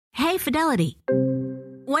Hey, Fidelity.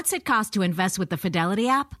 What's it cost to invest with the Fidelity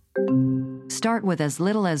app? Start with as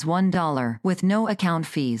little as $1 with no account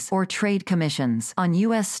fees or trade commissions on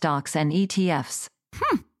U.S. stocks and ETFs.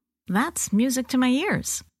 That's music to my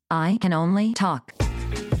ears. I can only talk.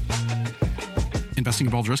 Investing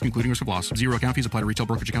involves risk, including risk of loss. Zero account fees apply to retail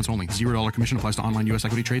brokerage accounts only. $0 commission applies to online U.S.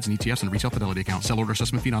 equity trades and ETFs and retail Fidelity account. Sell order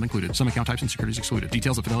assessment fee not included. Some account types and securities excluded.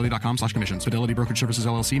 Details at fidelity.com/commissions. Fidelity Brokerage Services,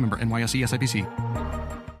 LLC, member NYSE SIPC.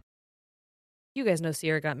 You guys know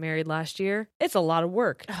Sierra got married last year. It's a lot of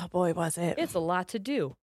work. Oh boy, was it. It's a lot to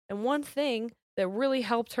do. And one thing that really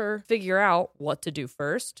helped her figure out what to do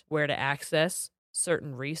first, where to access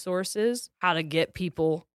certain resources, how to get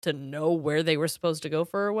people to know where they were supposed to go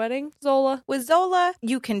for her wedding, Zola. With Zola,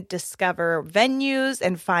 you can discover venues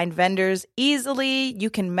and find vendors easily. You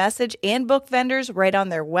can message and book vendors right on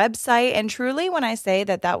their website. And truly, when I say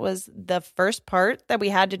that that was the first part that we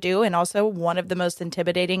had to do and also one of the most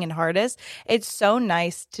intimidating and hardest, it's so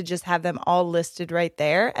nice to just have them all listed right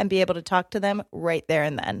there and be able to talk to them right there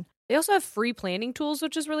and then. They also have free planning tools,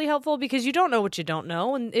 which is really helpful because you don't know what you don't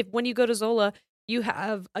know. And when you go to Zola, you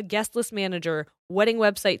have a guest list manager, wedding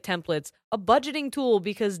website templates, a budgeting tool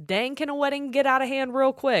because dang, can a wedding get out of hand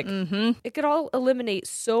real quick? Mm-hmm. It could all eliminate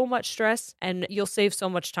so much stress and you'll save so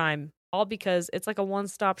much time, all because it's like a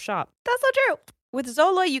one-stop shop. That's so true. With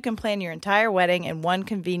Zola, you can plan your entire wedding in one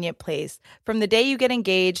convenient place. From the day you get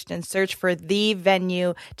engaged and search for the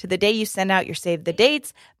venue to the day you send out your save the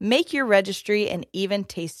dates, make your registry, and even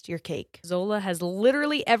taste your cake. Zola has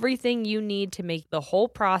literally everything you need to make the whole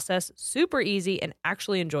process super easy and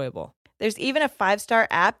actually enjoyable. There's even a 5-star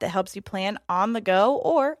app that helps you plan on the go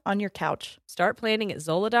or on your couch. Start planning at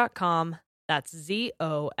Zola.com. That's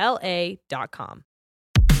ZOLA.com.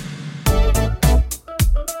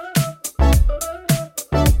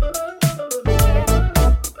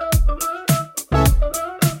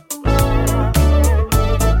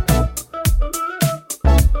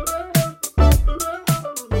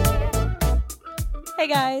 Hey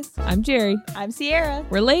guys, I'm Jerry. I'm Sierra.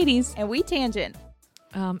 We're ladies. And we tangent.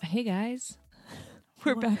 Hey guys.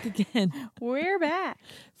 We're back again. We're back.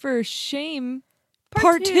 For shame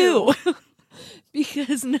Part two.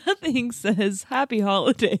 Because nothing says happy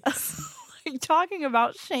holidays. Like talking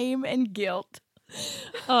about shame and guilt.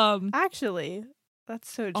 Actually,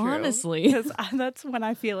 that's so true. Honestly. Because that's when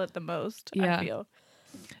I feel it the most, Yeah. I feel.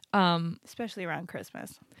 Especially around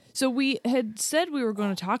Christmas. So we had said we were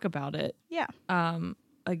going to talk about it. Yeah.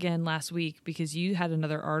 Again last week because you had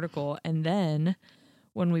another article, and then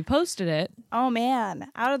when we posted it, Oh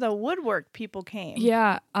man, out of the woodwork people came.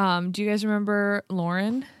 yeah. Do you guys remember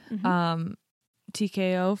Lauren,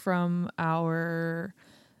 TKO from our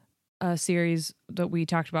series that we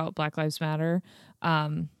talked about, Black Lives Matter? I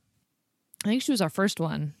think she was our first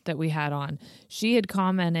one that we had on. She had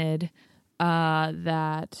commented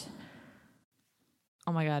that,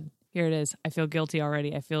 oh my God, here it is. I feel guilty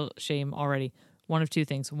already. I feel shame already. One of two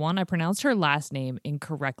things. One, I pronounced her last name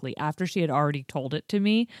incorrectly after she had already told it to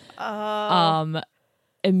me.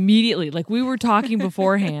 Immediately, like we were talking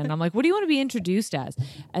beforehand. I'm like, what do you want to be introduced as?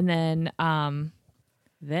 And then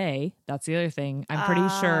they, that's the other thing. I'm pretty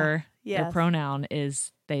sure their yes. pronoun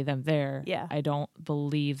is they, them, their. Yeah. I don't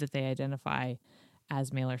believe that they identify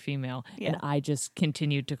as male or female. Yeah. And I just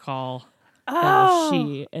continued to call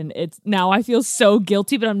she. And it's now I feel so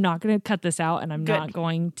guilty, but I'm not going to cut this out, and I'm not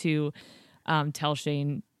going to tell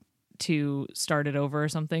Shane to start it over or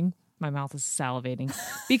something. My mouth is salivating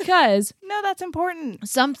because No, that's important.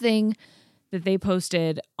 something that they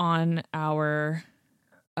posted on our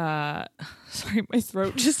sorry, my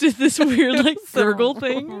throat just did this weird like gurgle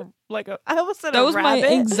thing. Like I almost said That a was rabbit. my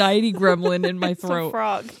anxiety gremlin in my It's a throat.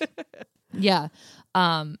 frog. Yeah.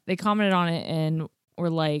 They commented on it and were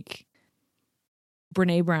like,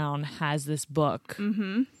 Brene Brown has this book.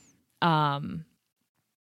 Mm-hmm.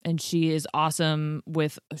 And she is awesome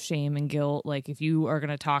with shame and guilt. Like, if you are going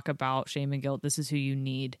to talk about shame and guilt, this is who you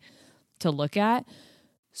need to look at.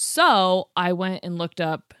 So I went and looked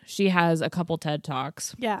up. She has a couple TED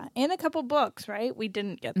Talks. Yeah, and a couple books, right? We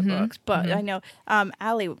didn't get the Mhm. books, but Mhm. I know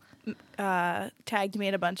Allie tagged me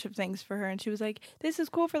in a bunch of things for her, and she was like, "This is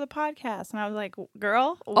cool for the podcast," and I was like,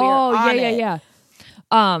 "Girl, we are on it." yeah.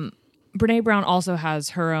 Brene Brown also has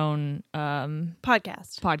her own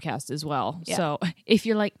podcast as well. Yeah. So if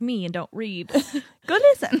you're like me and don't read, Go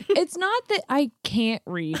listen. it's not that I can't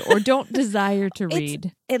read or don't desire to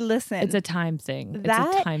read. Listen. It's a time thing. It's a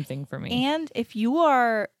That time thing for me. And if you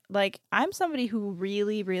are like, I'm somebody who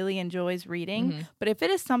really, really enjoys reading, Mhm. but if it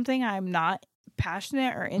is something I'm not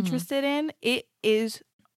passionate or interested in, it is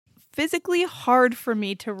physically hard for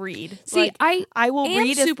me to read. See, Like, I will am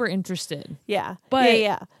read super interested. yeah, but-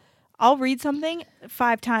 yeah. I'll read something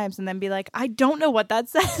 5 times and then be like, I don't know what that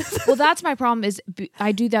says. Well, that's my problem is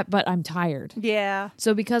I do that, but I'm tired. Yeah.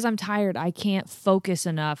 So because I'm tired, I can't focus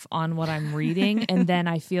enough on what I'm reading. And then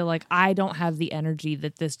I feel like I don't have the energy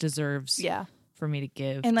that this deserves Yeah. for me to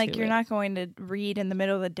give. And like, to you're it. not going to read in the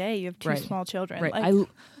middle of the day. You have 2 Right. small children. Right. Like,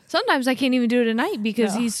 Sometimes I can't even do it at night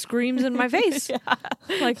because he screams in my face.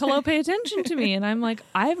 Like, hello, pay attention to me. And I'm like,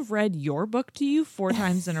 I've read your book to you 4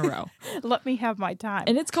 times in a row. let me have my time.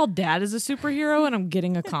 And it's called Dad is a Superhero, and I'm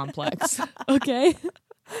getting a complex. Okay?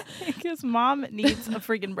 Because mom needs a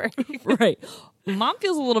freaking break. Right. Mom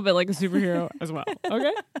feels a little bit like a superhero as well.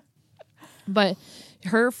 Okay? But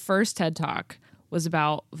her first TED Talk was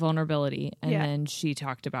about vulnerability, and then she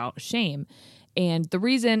talked about shame. And the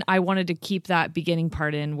reason I wanted to keep that beginning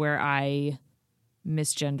part in where I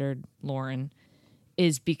misgendered Lauren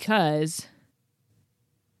is because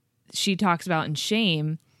she talks about in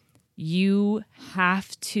shame, you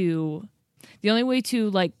have to, the only way to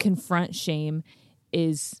like confront shame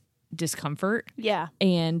is discomfort. Yeah.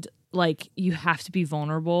 And like you have to be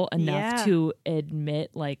vulnerable enough to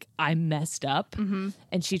admit like I messed up. Mm-hmm.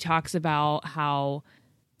 And she talks about how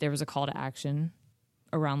there was a call to action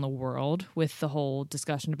around the world with the whole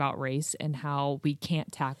discussion about race and how we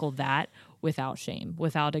can't tackle that without shame,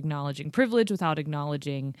 without acknowledging privilege, without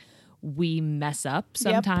acknowledging we mess up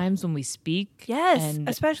sometimes when we speak. Yes. And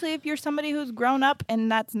especially if you're somebody who's grown up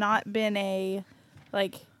and that's not been a,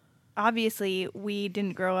 like, obviously we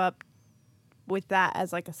didn't grow up with that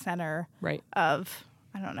as like a center right. of,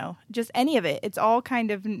 I don't know, just any of it. It's all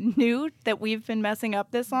kind of new that we've been messing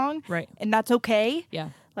up this long. Right. And that's okay. Yeah.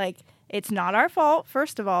 Like, it's not our fault,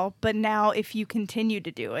 first of all, but now if you continue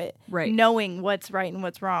to do it, Right. knowing what's right and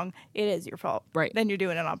what's wrong, it is your fault. Right. Then you're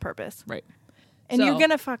doing it on purpose. Right. And you're going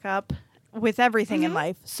to fuck up with everything in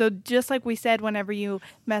life. So just like we said, whenever you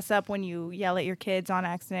mess up, when you yell at your kids on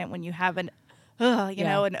accident, when you have an,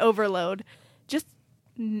 know, an overload, just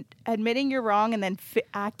admitting you're wrong and then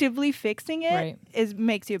actively fixing it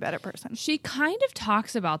makes you a better person. She kind of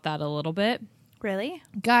talks about that a little bit. Really?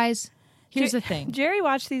 Guys, here's the thing. Jerry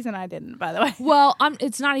watched these and I didn't, by the way. Well,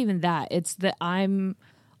 it's not even that. It's that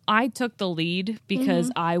I took the lead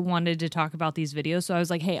because I wanted to talk about these videos. So I was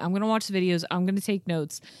like, hey, I'm going to watch the videos. I'm going to take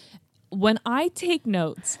notes. When I take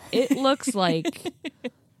notes, it looks like,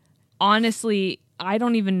 honestly, I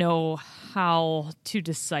don't even know how to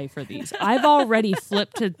decipher these. I've already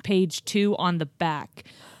flipped to page 2 on the back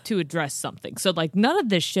to address something. So like none of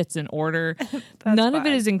this shit's in order. None of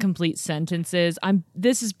it is in complete sentences.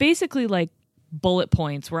 This is basically like bullet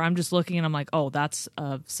points where I'm just looking and I'm like, oh, that's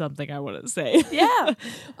something I want to say. Yeah.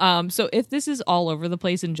 So if this is all over the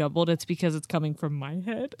place and jumbled, it's because it's coming from my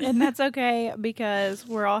head. And that's okay because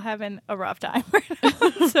we're all having a rough time right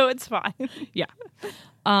now. So it's fine. Yeah.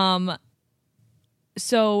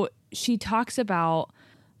 So she talks about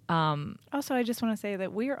also, I just want to say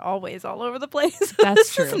that we are always all over the place. That's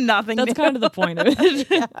This true. is nothing That's new. kind of the point of it.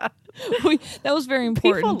 That was very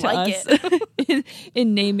important People to like us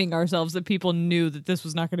in naming ourselves, that people knew that this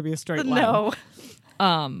was not going to be a straight line.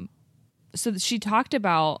 No. So she talked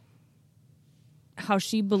about how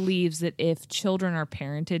she believes that if children are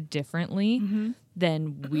parented differently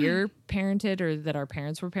than we're parented or that our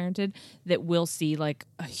parents were parented, that we'll see like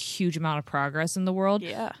a huge amount of progress in the world.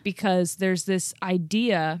 Yeah. Because there's this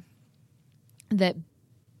idea that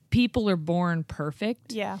people are born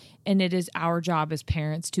perfect. Yeah. And it is our job as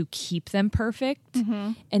parents to keep them perfect.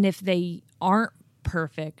 And if they aren't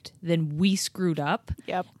perfect, then we screwed up.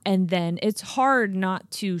 Yep. And then it's hard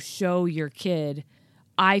not to show your kid,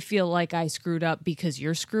 I feel like I screwed up because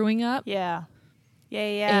you're screwing up. Yeah.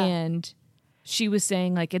 Yeah. And she was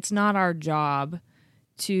saying like, it's not our job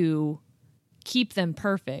to keep them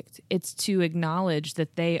perfect. It's to acknowledge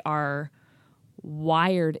that they are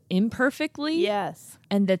wired imperfectly. Yes.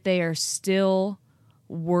 And that they are still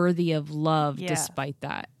worthy of love despite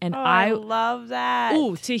that. And I love that.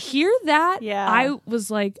 Oh, to hear that, Yeah. I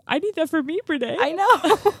was like, I need that for me, Brene. I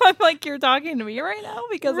know. I'm like, you're talking to me right now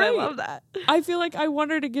because I Right. love that. I feel like I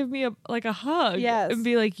want her to give me a hug. Yes. And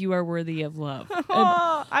be like, you are worthy of love. And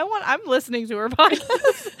Oh, I'm listening to her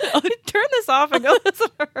podcast. Turn this off and go listen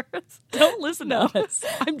to hers. don't listen to us.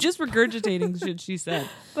 I'm just regurgitating shit she said.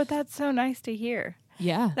 But that's so nice to hear.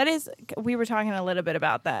 Yeah. That is, we were talking a little bit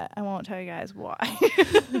about that. I won't tell you guys why.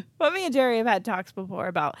 But me and Jerry have had talks before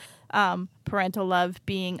about parental love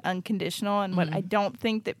being unconditional. And what I don't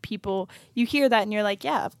think that people, you hear that and you're like,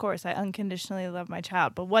 yeah, of course, I unconditionally love my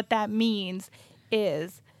child. But what that means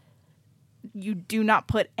is you do not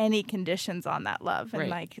put any conditions on that love. And Right.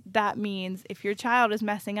 like, that means if your child is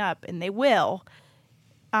messing up, and they will,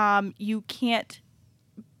 you can't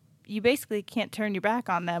you basically can't turn your back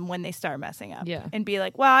on them when they start messing up. Yeah. And be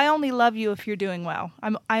like, well, I only love you if you're doing well.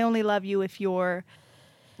 I only love you if you're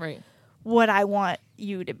Right. what I want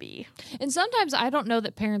you to be. And sometimes I don't know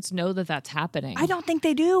that parents know that that's happening. I don't think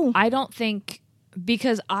they do. I don't think,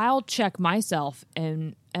 because I'll check myself,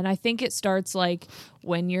 and I think it starts like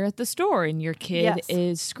when you're at the store and your kid Yes.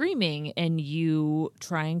 is screaming and you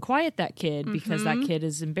try and quiet that kid because that kid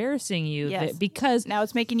is embarrassing you. Yes. Because Now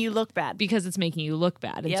it's making you look bad. it's making you look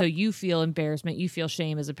bad. And Yep. so you feel embarrassment, you feel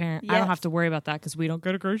shame as a parent. I Yes. don't have to worry about that because we don't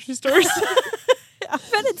go to grocery stores. I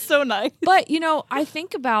bet it's so nice. But,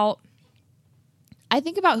 I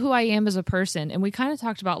think about who I am as a person, and we kind of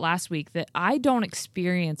talked about last week that I don't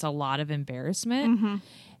experience a lot of embarrassment.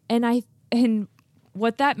 And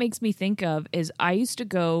what that makes me think of is I used to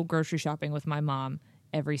go grocery shopping with my mom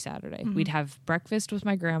every Saturday. We'd have breakfast with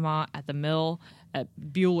my grandma at the mill at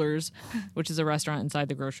Bueller's, which is a restaurant inside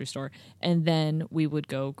the grocery store, and then we would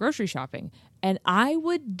go grocery shopping. And I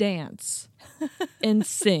would dance and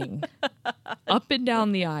sing up and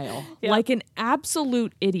down the aisle like an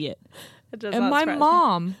absolute idiot. It does And not my surprise me.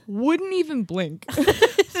 mom wouldn't even blink.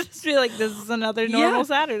 Just feel like this is another normal Yeah.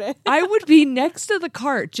 Saturday. I would be next to the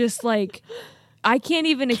cart, just like, I can't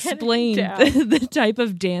even explain down. the type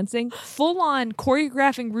of dancing, full on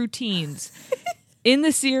choreographing routines in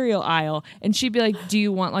the cereal aisle. And she'd be like, do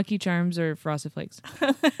you want Lucky Charms or Frosted Flakes?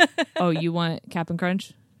 Oh, you want Cap'n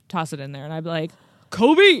Crunch? Toss it in there. And I'd be like,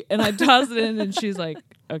 Kobe. And I'd toss it in. And she's like,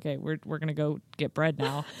 okay, we're going to go get bread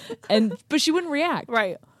now. But she wouldn't react.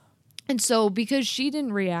 Right. And so because she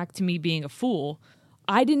didn't react to me being a fool,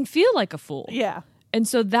 I didn't feel like a fool. Yeah. And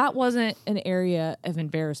so that wasn't an area of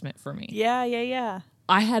embarrassment for me. Yeah.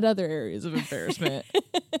 I had other areas of embarrassment.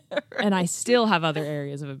 And I still have other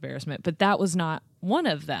areas of embarrassment, but that was not one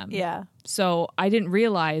of them. Yeah. So I didn't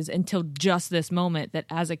realize until just this moment that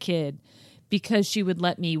as a kid, because she would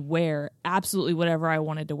let me wear absolutely whatever I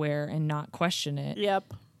wanted to wear and not question it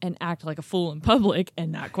Yep. and act like a fool in public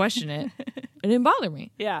and not question it, it didn't bother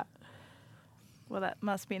me. Yeah. Well, that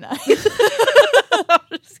must be nice. I'm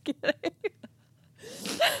just kidding.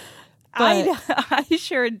 I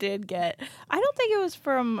sure did get. I don't think it was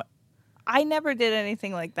from. I never did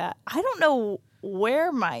anything like that. I don't know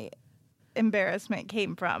where my embarrassment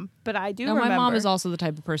came from, but I do Now, remember. my mom is also the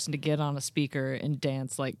type of person to get on a speaker and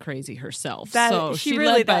dance like crazy herself. That- so she she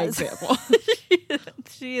really led by does. example.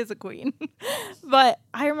 She is a queen. But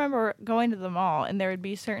I remember going to the mall and there would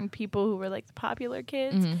be certain people who were like the popular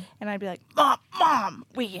kids. Mm-hmm. And I'd be like, Mom,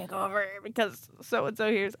 we can't go over here because so-and-so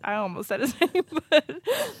here's, I almost said his name, but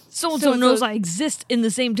So-and-so knows I exist in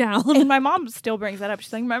the same town. and my mom still brings that up.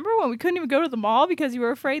 She's like, remember when we couldn't even go to the mall because you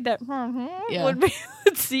were afraid that Yeah. would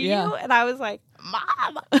see Yeah. you? And I was like,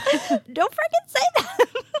 Mom, don't freaking say that.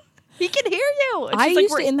 He can hear you. And I she's like,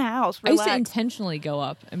 used we're to- in the house. I used to Relax. intentionally go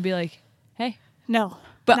up and be like, hey. No.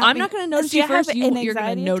 But I'm me. not going to notice See, you I have first. an You're going to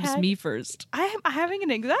anxiety notice attack. me first. I'm having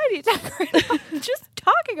an anxiety attack right now. Just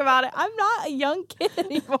talking about it. I'm not a young kid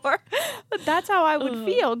anymore. But that's how I would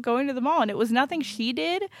feel going to the mall. And it was nothing she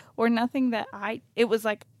did or nothing that it was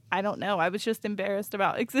like, I don't know. I was just embarrassed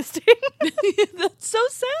about existing. That's so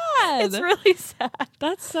sad. It's really sad.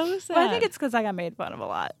 That's so sad. But I think it's because I got made fun of a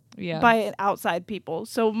lot. Yeah. By outside people.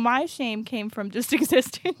 So my shame came from just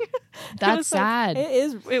existing. It That's was like- sad. it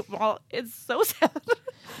is. It's so sad.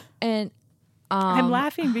 And I'm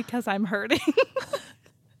laughing because I'm hurting.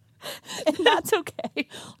 And that's okay.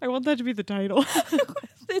 I want that to be the title.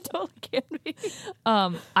 It totally can be.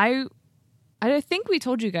 I think we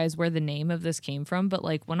told you guys where the name of this came from, but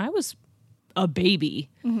like when I was a baby,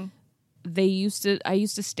 I used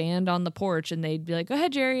to stand on the porch and they'd be like, go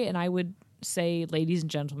ahead, Jerry. And I would say, ladies and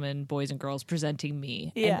gentlemen, boys and girls presenting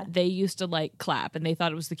me. Yeah. And they used to like clap and they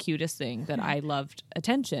thought it was the cutest thing that I loved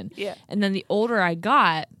attention. Yeah. And then the older I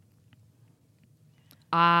got,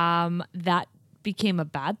 that became a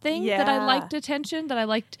bad thing that I Yeah. liked attention, that I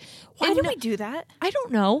liked. Why and do we do that? I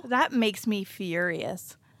don't know. That makes me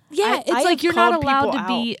furious. Yeah, I it's like have you're not called allowed people to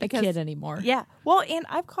be out a because- kid anymore. Yeah. Well, and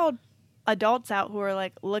I've called adults out who are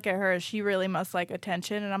like, look at her. She really must like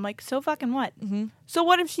attention. And I'm like, so fucking what? Mm-hmm. So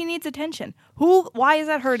what if she needs attention? Why is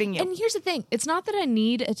that hurting you? And here's the thing. It's not that I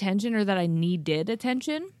need attention or that I needed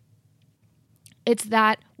attention. It's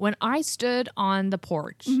that when I stood on the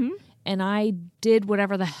porch and I did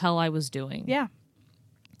whatever the hell I was doing, yeah.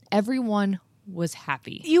 everyone was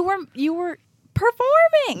happy. You were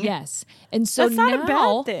performing. Yes. And so That's not now,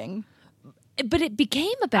 a bad thing. but it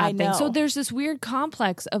became a bad I thing. So know. there's this weird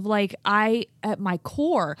complex of like, I, at my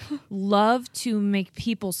core, love to make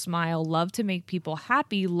people smile, love to make people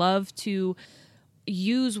happy, love to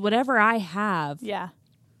use whatever I have Yeah.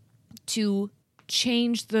 to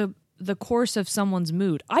change the the course of someone's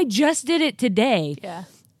mood. I just did it today. Yeah.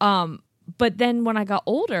 But then when I got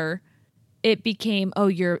older, it became, oh,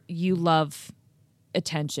 you love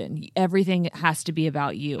attention. Everything has to be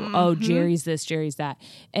about you. Oh, Jerry's this, Jerry's that.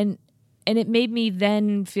 And it made me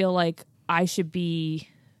then feel like I should be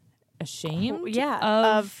ashamed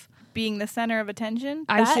of being the center of attention.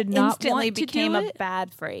 I That should not instantly want to became do a it.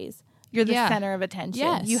 bad phrase. You're the Yeah. center of attention.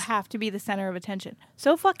 Yes. You have to be the center of attention.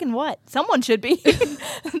 So fucking what? Someone should be.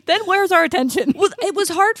 Then where's our attention? Well, it was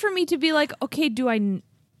hard for me to be like, okay,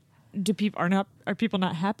 are people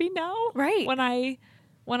not happy now? Right. When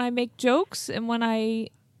I make jokes and when I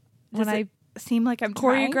Seem like I'm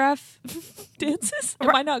trying? choreograph dances,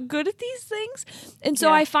 am I not good at these things? And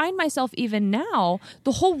so I find myself even now,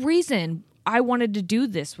 the whole reason I wanted to do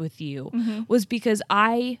this with you was because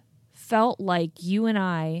I felt like you and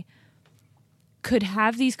I could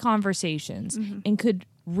have these conversations and could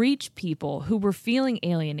reach people who were feeling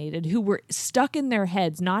alienated, who were stuck in their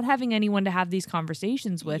heads, not having anyone to have these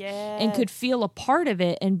conversations with, and could feel a part of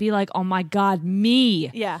it and be like, oh my God, me.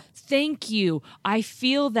 Yeah. Thank you. I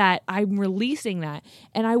feel that I'm releasing that.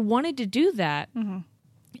 And I wanted to do that.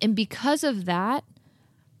 And because of that,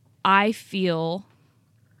 I feel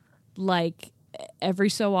like every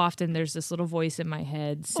so often there's this little voice in my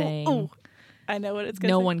head saying, I know what it's going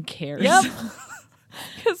to no say. one cares. Yep.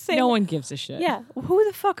 'Cause No one gives a shit. Yeah. Who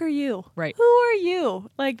the fuck are you? Right. Who are you?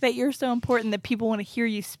 Like that you're so important that people want to hear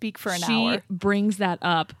you speak for an hour. She brings that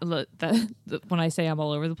up. Look, when I say I'm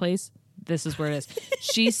all over the place, this is where it is.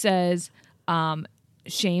 She says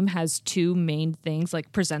shame has two main things,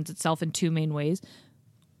 like presents itself in two main ways.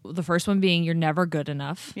 The first one being you're never good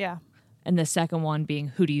enough. Yeah. And the second one being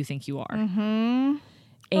who do you think you are?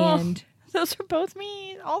 And Those are both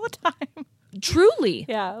me all the time. truly.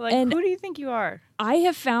 Yeah. Like, And who do you think you are? I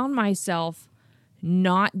have found myself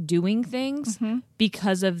not doing things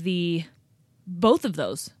because of both of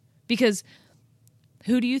those. Because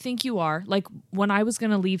who do you think you are? Like when I was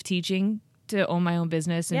going to leave teaching to own my own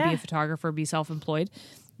business and be a photographer, be self-employed,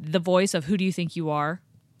 the voice of who do you think you are?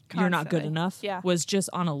 You're not good Constantly. enough was just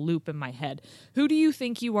on a loop in my head. Who do you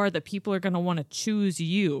think you are that people are going to want to choose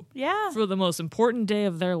you for the most important day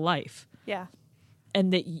of their life? Yeah.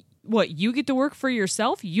 And that you get to work for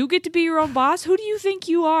yourself? You get to be your own boss? Who do you think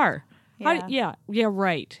you are? Yeah. Yeah,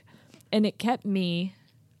 right. And it kept me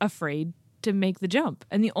afraid to make the jump.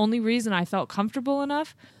 And the only reason I felt comfortable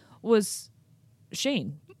enough was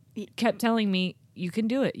Shane kept telling me, you can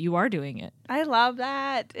do it. You are doing it. I love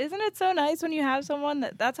that. Isn't it so nice when you have someone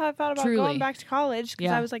that's how I felt about Truly. going back to college?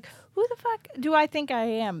 Because I was like, who the fuck do I think I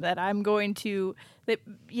am that I'm going to,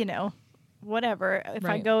 whatever, if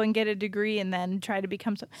I go and get a degree and then try to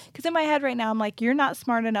become so. Because in my head right now, I'm like, you're not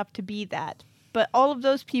smart enough to be that. But all of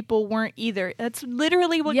those people weren't either. That's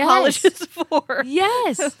literally what college is for.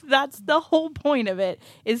 Yes. That's the whole point of it,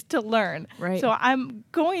 is to learn. Right. So I'm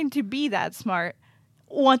going to be that smart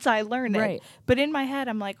once I learn it. Right. But in my head,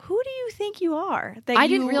 I'm like, who do you think you are? That I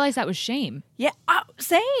didn't realize that was shame Yeah,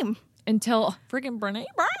 same. until friggin' Brene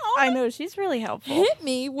Brown I know, she's really helpful. hit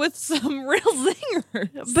me with some real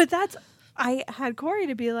zingers. But I had Corey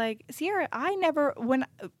to be like, Sierra,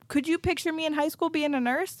 could you picture me in high school being a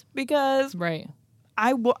nurse? Because Right.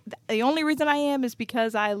 the only reason I am is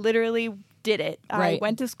because I literally did it. I Right.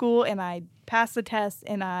 went to school and I passed the test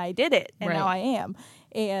and I did it. And now I am.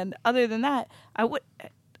 And other than that,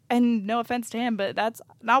 and no offense to him, but that's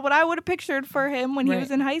not what I would have pictured for him when he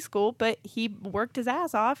was in high school. But he worked his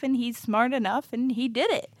ass off and he's smart enough and he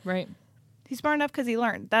did it. Right. He's smart enough because he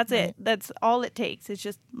learned. That's it. That's all it takes. It's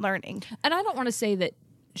just learning. And I don't want to say that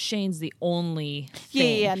Shane's the only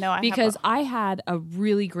thing. Yeah, no, because I had a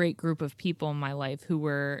really great group of people in my life who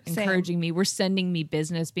were encouraging me, were sending me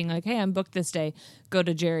business, being like, hey, I'm booked this day, go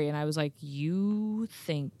to Jerry. And I was like, you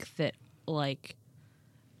think that, like,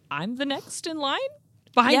 I'm the next in line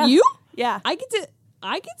behind you? Yeah. I get to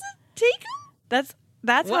take him?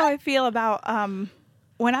 That's how I feel about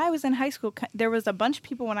when I was in high school. There was a bunch of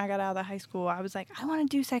people when I got out of the high school. I was like, I want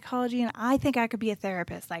to do psychology and I think I could be a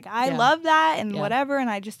therapist. Like, I love that and whatever. And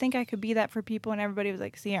I just think I could be that for people. And everybody was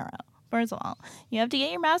like, Sierra, first of all, you have to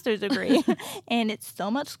get your master's degree and it's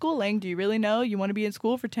so much schooling. Do you really know you want to be in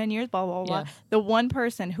school for 10 years? Blah, blah, blah. Yeah. The one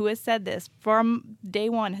person who has said this from day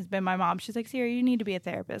one has been my mom. She's like, Sierra, you need to be a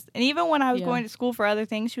therapist. And even when I was going to school for other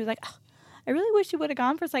things, she was like, oh, I really wish you would have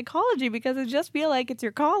gone for psychology because I just feel like it's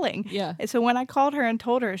your calling. Yeah. And so when I called her and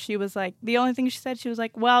told her, she was like, the only thing she said, she was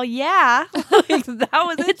like, well, yeah. Like, that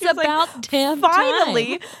was it. It's She was about like, damn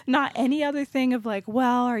finally. time. Not any other thing of like,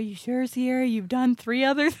 well, are you sure, Sierra? You've done 3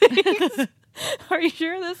 other things. Are you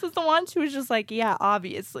sure this is the one? She was just like, yeah,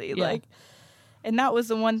 obviously. Yeah. Like, and that was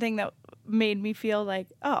the one thing that made me feel like,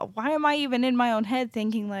 oh, why am I even in my own head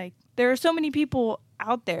thinking like there are so many people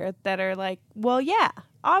out there that are like, well, yeah,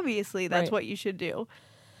 obviously that's Right. what you should do.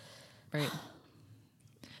 Right.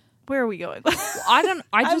 Where are we going?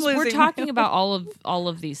 We're losing talking you. about all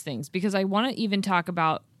of these things because I want to even talk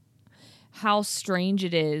about how strange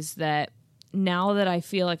it is that now that I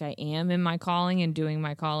feel like I am in my calling and doing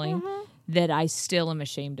my calling, that I still am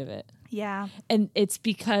ashamed of it. Yeah. And it's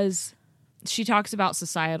because she talks about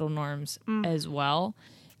societal norms as well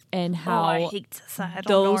and how I hate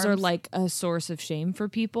societal those are norms. like a source of shame for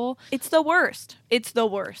people. It's the worst. It's the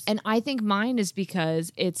worst. And I think mine is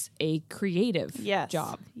because it's a creative yes.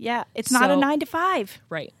 job. Yeah. It's not a So- 9 to 5.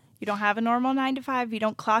 Right. You don't have a normal 9 to 5. You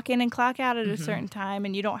don't clock in and clock out at a certain time.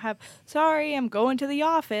 And you don't have, sorry, I'm going to the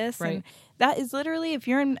office. Right. And that is literally, if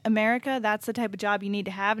you're in America, that's the type of job you need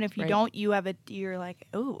to have. And if you Right. don't, you're like,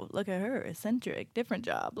 oh, look at her, eccentric, different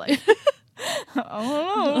job. Like,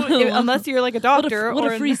 I don't know. Unless you're like a doctor. What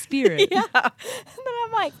or a free spirit. Yeah. And then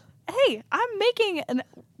I'm like, hey, I'm making,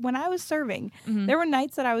 when I was serving, there were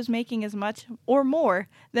nights that I was making as much or more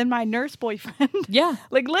than my nurse boyfriend. Yeah.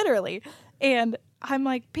 Like literally. And I'm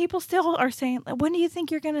like, people still are saying, when do you think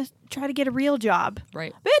you're going to try to get a real job?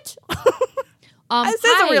 Right. Bitch. This is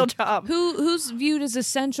a hi. real job. Who's viewed as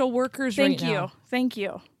essential workers Thank right you. now? Thank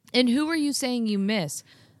you. And who are you saying you miss?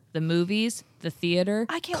 The movies, the theater,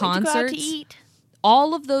 I can't concerts, wait to go out to eat.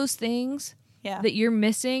 all of those things Yeah. that you're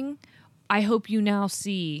missing. I hope you now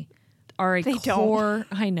see are a They don't. core.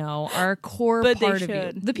 I know are a core But they part of you.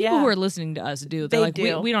 should. The people Yeah. who are listening to us do. They're They like,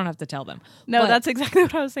 do. We don't have to tell them. No, But that's exactly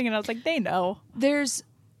what I was thinking. I was like, they know. there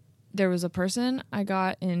was a person I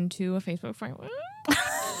got into a Facebook fight with.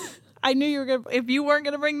 I knew you were going to, if you weren't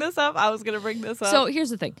going to bring this up, I was going to bring this up. So here's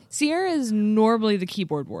the thing: Sierra is normally the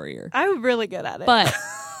keyboard warrior, I'm really good at it. but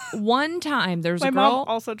one time there was my a girl. mom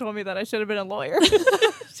also told me that I should have been a lawyer.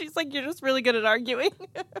 She's like, you're just really good at arguing.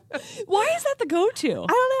 Why is that the go-to? I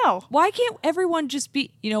don't know. Why can't everyone just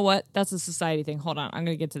be? You know what? That's a society thing. Hold on, I'm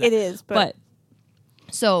going to get to that. It is, but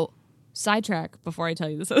so sidetrack before I tell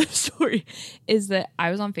you this other story is that I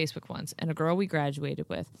was on Facebook once, and a girl we graduated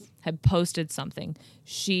with had posted something.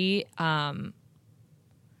 She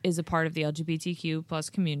is a part of the LGBTQ plus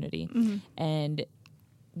community, and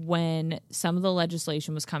when some of the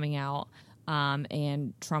legislation was coming out,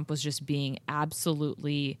 and Trump was just being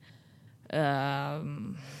absolutely,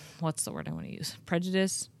 what's the word I want to use?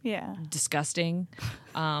 Prejudice, yeah. disgusting,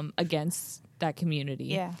 against that community.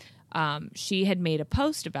 Yeah. She had made a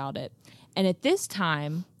post about it. And at this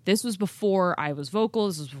time, this was before I was vocal,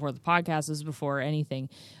 this was before the podcast, this was before anything.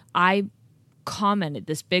 I commented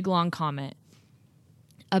this big long comment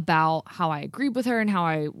about how I agreed with her and how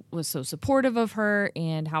I was so supportive of her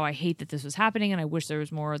and how I hate that this was happening and I wish there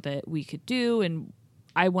was more that we could do. And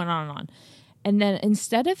I went on and on. And then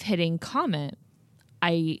instead of hitting comment,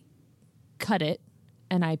 I cut it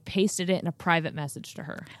and I pasted it in a private message to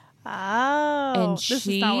her. Oh. And this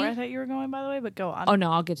is not where I thought you were going, by the way, but go on. Oh,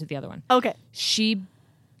 no, I'll get to the other one. Okay. She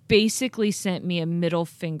basically sent me a middle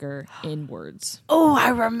finger in words Oh, I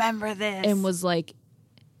remember this. and was like,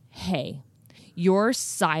 hey, your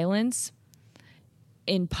silence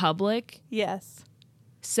in public yes.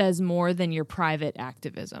 says more than your private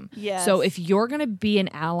activism. Yes. So if you're going to be an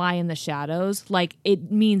ally in the shadows, like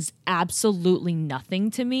it means absolutely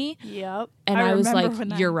nothing to me. Yep. And I was remember like, when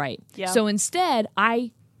that- you're right. Yep. So instead,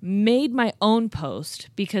 I made my own post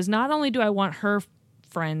because not only do I want her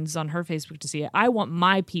friends on her Facebook to see it, I want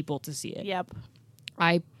my people to see it. Yep.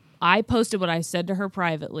 I posted what I said to her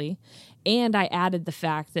privately, and I added the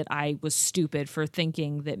fact that I was stupid for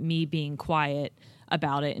thinking that me being quiet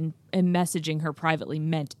about it and messaging her privately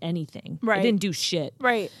meant anything. Right. I didn't do shit.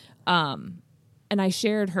 Right. And I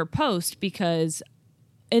shared her post because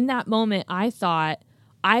in that moment I thought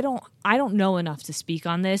I don't know enough to speak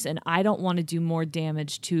on this, and I don't want to do more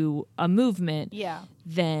damage to a movement Yeah.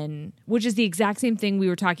 than, which is the exact same thing we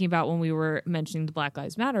were talking about when we were mentioning the Black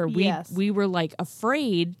Lives Matter. Yes. We were like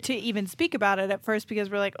afraid. To even speak about it at first because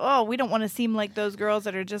we're like, oh, we don't want to seem like those girls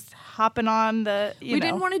that are just hopping on the, you We know.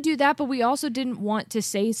 didn't want to do that, but we also didn't want to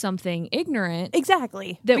say something ignorant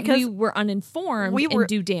Exactly. that because we were uninformed we were- and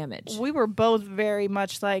do damage. we were both very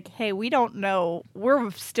much like, hey, we don't know. We're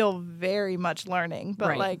still very much learning,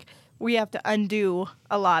 but Right. like we have to undo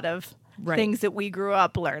a lot of Right. things that we grew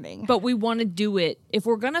up learning. But we want to do it. If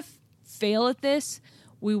we're going to fail at this,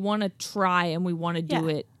 we want to try and we want to do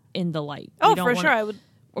Yeah. it in the light. Oh, We don't for wanna- sure. I would.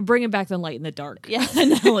 We're bringing back the light in the dark Yes.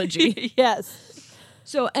 analogy. Yes.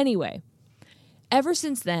 So anyway, ever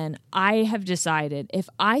since then, I have decided if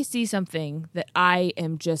I see something that I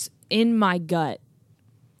am just in my gut,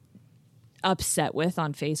 upset with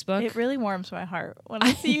on Facebook. It really warms my heart when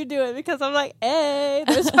I see you do it because I'm like, hey,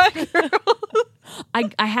 there's my girl.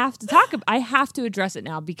 I have to I have to address it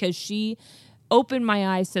now because she opened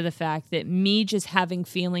my eyes to the fact that me just having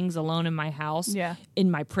feelings alone in my house, in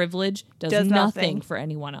my privilege, does nothing for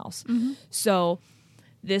anyone else. Mm-hmm. So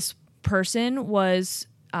this person was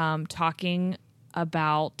talking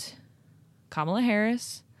about Kamala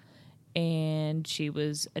Harris, and she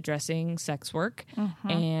was addressing sex work,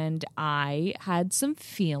 and I had some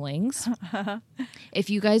feelings. If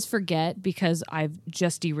you guys forget, because I've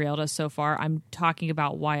just derailed us so far, I'm talking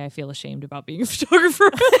about why I feel ashamed about being a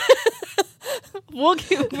photographer. We're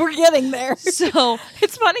getting there. So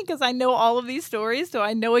it's funny because I know all of these stories, so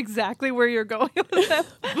I know exactly where you're going with them.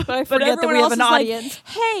 But I forget that we have an audience.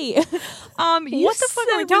 Like, hey, you what the fuck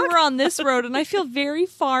said we were on this road, and I feel very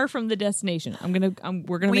far from the destination.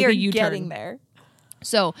 We're gonna make a U-turn. Getting there.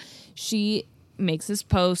 So she makes this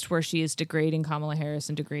post where she is degrading Kamala Harris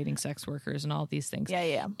and degrading sex workers and all these things.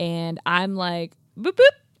 Yeah. And I'm like, boop boop,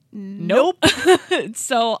 nope.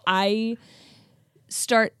 So I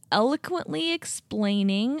start eloquently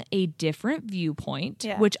explaining a different viewpoint,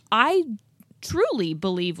 which I truly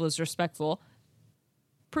believe was respectful.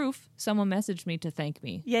 Proof, someone messaged me to thank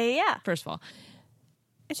me. Yeah. First of all.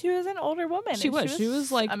 She was an older woman. She was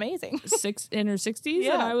like amazing. In her 60s,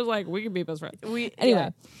 and I was like, we can be best friends.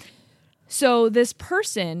 Anyway. So this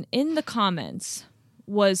person in the comments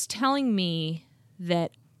was telling me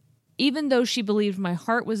that even though she believed my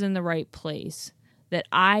heart was in the right place, that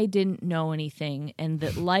I didn't know anything, and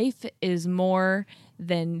that life is more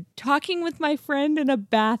than talking with my friend in a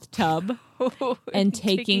bathtub and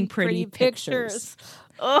taking pretty pictures.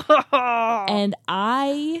 And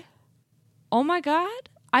oh my God,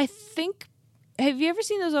 I think, have you ever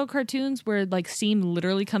seen those old cartoons where like steam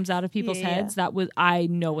literally comes out of people's heads? I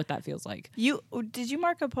know what that feels like. Did you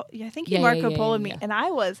Marco Polo? Yeah, I think you Marco Polo'd me, and I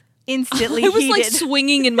was instantly I was heated. like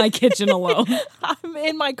swinging in my kitchen alone. I'm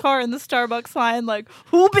in my car in the Starbucks line like,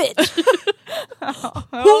 who bitch?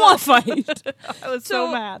 Who want to fight? I was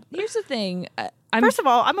so mad. Here's the thing. First of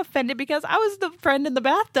all, I'm offended because I was the friend in the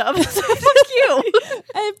bathtub. So fuck you.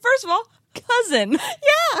 And first of all, cousin.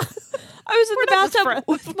 Yeah. I was in the bathtub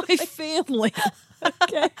with my family.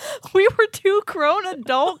 Okay. We were two grown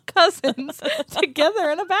adult cousins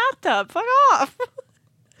together in a bathtub. Fuck off.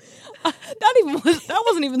 That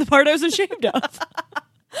wasn't even the part I was ashamed of.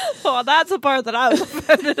 Well, that's the part that I was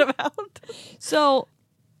offended about. So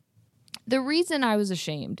the reason I was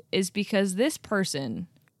ashamed is because this person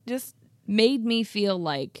just made me feel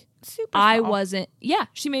like super I small. wasn't. Yeah,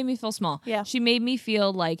 she made me feel small. Yeah. She made me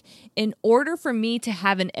feel like in order for me to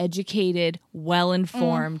have an educated,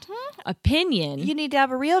 well-informed opinion, you need to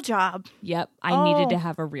have a real job. Yep, I needed to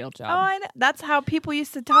have a real job. Oh, I know. That's how people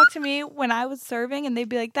used to talk to me when I was serving, and they'd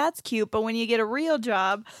be like, that's cute, but when you get a real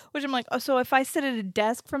job, which I'm like, oh, so if I sit at a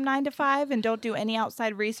desk from 9 to 5 and don't do any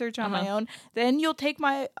outside research on my own, then you'll take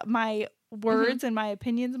my words and my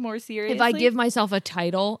opinions more seriously? If I give myself a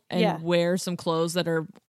title and wear some clothes that are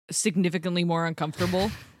significantly more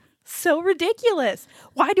uncomfortable. So ridiculous.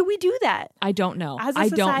 Why do we do that? I don't know. As a I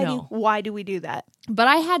society, don't know. Why do we do that? But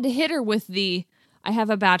I had to hit her with I have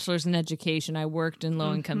a bachelor's in education. I worked in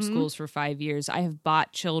low-income schools for 5 years. I have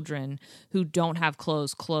bought children who don't have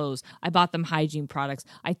clothes. I bought them hygiene products.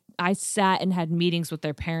 I sat and had meetings with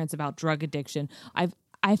their parents about drug addiction.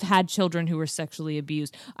 I've had children who were sexually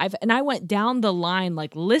abused. I went down the line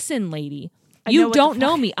like, listen, lady, you don't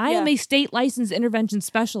know me. I am a state licensed intervention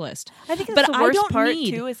specialist. I think that's the worst part,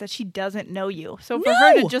 too, is that she doesn't know you. So for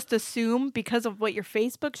her to just assume because of what your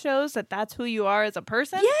Facebook shows that that's who you are as a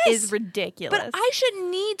person is ridiculous. But I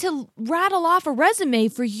shouldn't need to rattle off a resume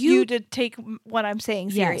for you to take what I'm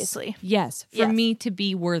saying seriously. Yes. For me to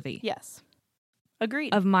be worthy. Yes.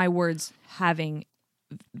 Agreed. Of my words having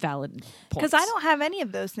valid points. Because I don't have any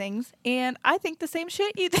of those things, and I think the same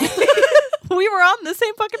shit you think. We were on the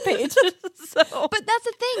same fucking page. But that's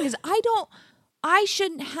the thing is I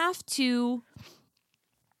shouldn't have to.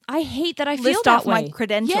 I hate that I feel list that off way. My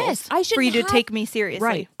credentials. Yes, I shouldn't for you to take me seriously.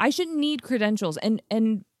 Right. I shouldn't need credentials,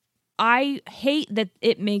 and I hate that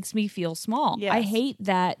it makes me feel small. Yes. I hate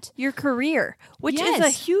that your career, which is a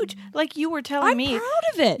huge, like you were telling me. I'm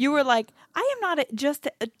proud of it. You were like, I am not just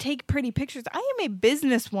to take pretty pictures. I am a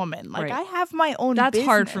businesswoman. Like I have my own That's business.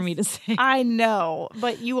 hard for me to say. I know,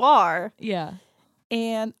 but you are. Yeah.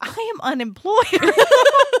 And I am unemployed.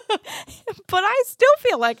 But I still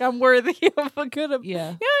feel like I'm worthy of a good, you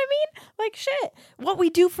know what I mean? Like shit. What we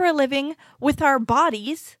do for a living with our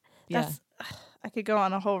bodies, that's I could go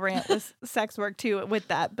on a whole rant with sex work too with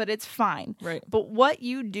that, but it's fine. Right. But what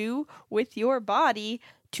you do with your body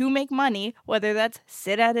to make money, whether that's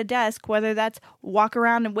sit at a desk, whether that's walk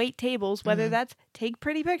around and wait tables, whether that's take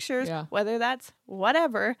pretty pictures, whether that's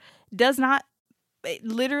whatever, it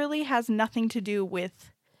literally has nothing to do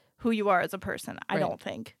with who you are as a person, I don't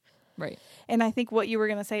think. Right. And I think what you were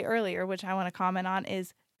going to say earlier, which I want to comment on,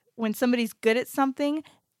 is when somebody's good at something,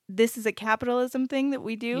 this is a capitalism thing that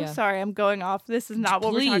we do. Yeah. Sorry, I'm going off. This is not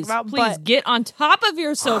what we're talking about. Please get on top of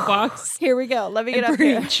your soapbox. Here we go. Let me get up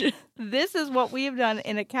here. This is what we have done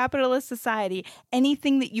in a capitalist society.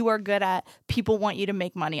 Anything that you are good at, people want you to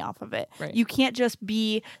make money off of it. Right. You can't just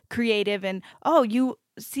be creative and,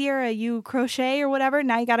 Sierra, you crochet or whatever.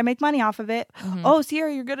 Now you got to make money off of it. Mm-hmm. Oh,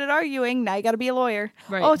 Sierra, you're good at arguing. Now you got to be a lawyer.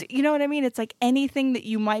 Right. Oh, you know what I mean? It's like anything that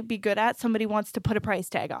you might be good at, somebody wants to put a price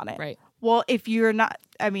tag on it. Right. Well, if you're not,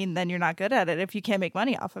 then you're not good at it. If you can't make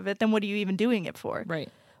money off of it, then what are you even doing it for? Right.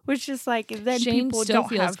 Which is like, then Shane people still don't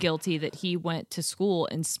feels guilty that he went to school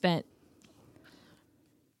and spent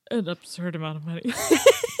an absurd amount of money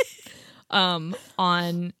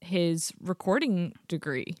on his recording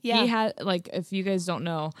degree. Yeah. He had, like, if you guys don't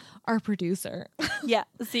know, our producer. Yeah.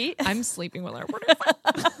 See? I'm sleeping with our producer.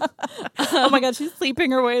 Oh my God, she's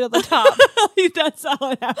sleeping her way to the top. That's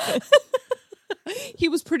how it happened. He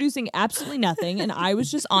was producing absolutely nothing, and I was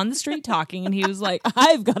just on the street talking, and he was like,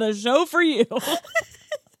 I've got a show for you.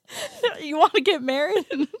 You want to get married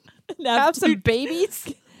and have some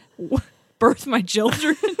babies? Birth my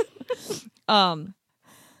children?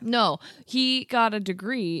 No, he got a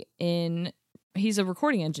degree he's a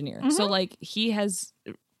recording engineer. Mm-hmm. So, like, he has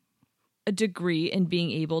a degree in being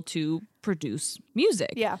able to produce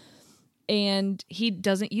music. Yeah. And he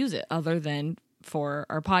doesn't use it other than for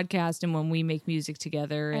our podcast and when we make music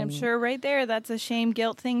together. And I'm sure right there, that's a shame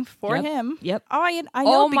guilt thing for him. Yep. Oh, I know.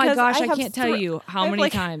 Oh my gosh, I can't tell you how many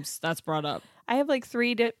times that's brought up. I have like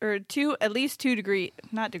at least two degrees,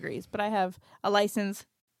 not degrees, but I have a license.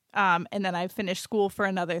 And then I finished school for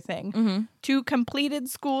another thing. Mm-hmm. 2 completed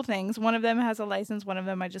school things. One of them has a license. One of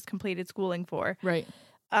them I just completed schooling for. Right.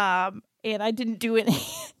 And I didn't do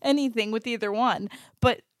anything with either one.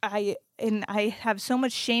 But I have so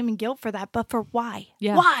much shame and guilt for that. But for why?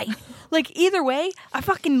 Yeah. Why? Like, either way, I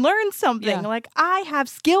fucking learned something. Yeah. Like, I have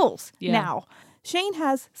skills now. Shane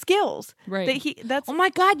has skills. Right. Oh my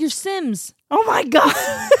God, you're Sims. Oh my God.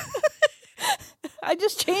 I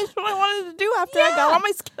just changed what I wanted to do after I got all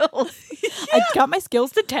my skills. I got my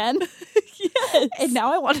skills to 10. Yes. And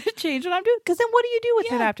now I want to change what I'm doing. Because then what do you do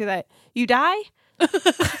with it after that? You die?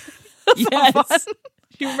 Yes.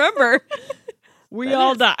 You remember? We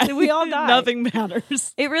all die. We all die. Nothing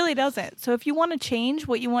matters. It really doesn't. So if you want to change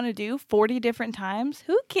what you want to do 40 different times,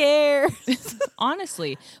 who cares?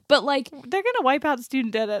 Honestly. But, like, they're going to wipe out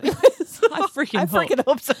student debt anyways. I freaking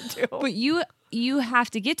hope so too. But you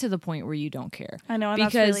have to get to the point where you don't care. I know, and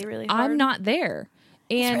because that's really, really hard. I'm not there.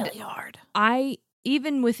 And it's really hard. I,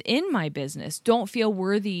 even within my business, don't feel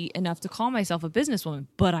worthy enough to call myself a businesswoman,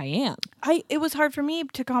 but I am. It was hard for me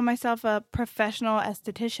to call myself a professional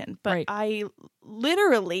esthetician, but right. I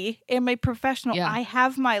literally am a professional. Yeah. I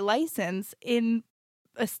have my license in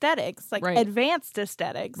aesthetics, like advanced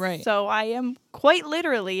aesthetics. Right. So I am quite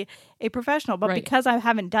literally a professional, but because I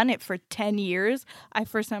haven't done it for 10 years, I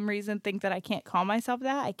for some reason think that I can't call myself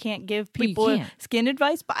that. I can't give people skin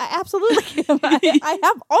advice, but I absolutely can. I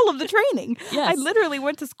have all of the training. Yes. I literally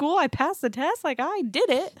went to school. I passed the test. Like, I did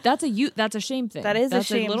it. That's a shame thing. That's a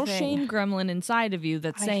shame little thing. Shame gremlin inside of you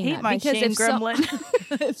that's saying hate that. My because shame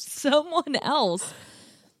gremlin. If someone else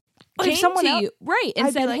if someone to else, you, right, and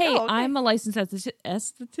I'd said, like, "Hey, oh, okay. I'm a licensed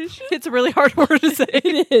esthetician." It's a really hard word to say.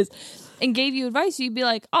 It is, and gave you advice, you'd be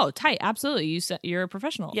like, "Oh, tight, absolutely. You're a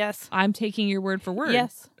professional." Yes, I'm taking your word for word.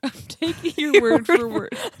 Yes, I'm taking your word for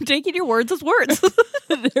word. I'm taking your words as words.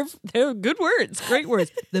 they're good words, great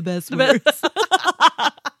words, the best words.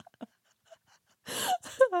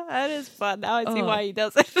 That is fun. Now I see why he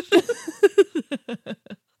does it.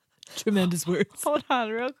 Tremendous words. Hold on,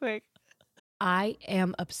 real quick. I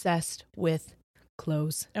am obsessed with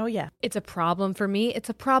clothes. Oh, yeah. It's a problem for me. It's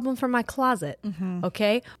a problem for my closet. Mm-hmm.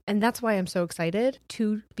 Okay? And that's why I'm so excited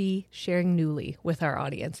to be sharing Nuuly with our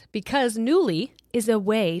audience. Because Nuuly is a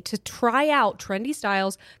way to try out trendy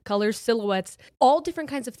styles, colors, silhouettes, all different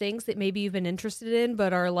kinds of things that maybe you've been interested in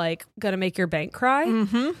but are like gonna make your bank cry.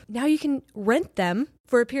 Mm-hmm. Now you can rent them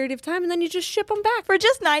for a period of time and then you just ship them back. For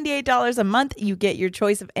just $98 a month, you get your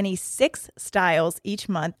choice of any 6 styles each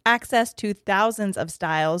month, access to thousands of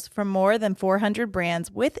styles from more than 400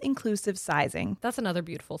 brands with inclusive sizing. That's another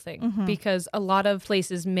beautiful thing because a lot of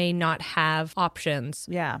places may not have options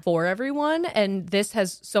for everyone. And this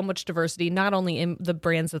has so much diversity, not only in the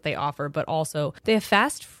brands that they offer, but also they have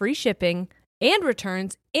fast, free shipping and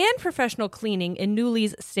returns and professional cleaning in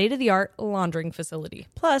Nuuly's state-of-the-art laundering facility.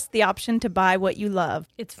 Plus, the option to buy what you love.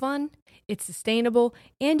 It's fun, it's sustainable,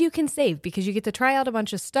 and you can save because you get to try out a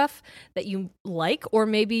bunch of stuff that you like, or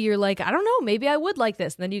maybe you're like, I don't know, maybe I would like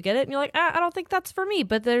this. And then you get it and you're like, I don't think that's for me,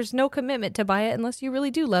 but there's no commitment to buy it unless you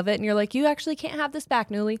really do love it. And you're like, you actually can't have this back,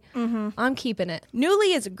 Nuuly. I'm keeping it.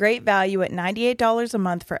 Nuuly is a great value at $98 a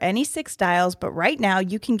month for any 6 styles, but right now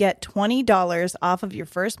you can get $20 off of your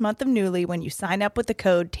first month of Nuuly when you sign up with the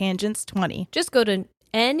code TANGENTS20. Just go to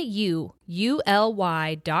NUULY.com.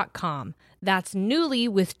 That's Nuuly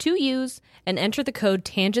with 2 U's and enter the code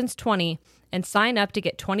TANGENTS20 and sign up to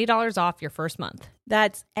get $20 off your first month.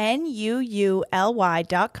 That's NUULY.com.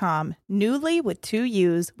 Nuuly with 2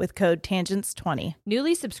 U's with code TANGENTS20.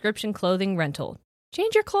 Nuuly subscription clothing rental.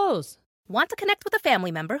 Change your clothes. Want to connect with a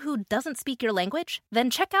family member who doesn't speak your language? Then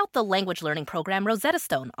check out the language learning program Rosetta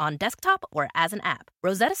Stone on desktop or as an app.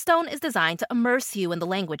 Rosetta Stone is designed to immerse you in the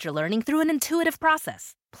language you're learning through an intuitive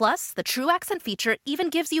process. Plus, the True Accent feature even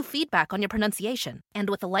gives you feedback on your pronunciation. And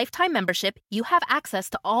with a lifetime membership, you have access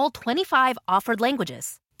to all 25 offered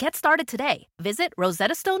languages. Get started today. Visit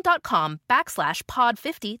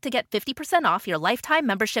rosettastone.com/pod50 to get 50% off your lifetime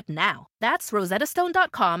membership now. That's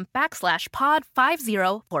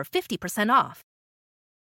rosettastone.com/pod50 for 50% off.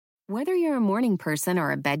 Whether you're a morning person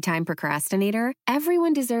or a bedtime procrastinator,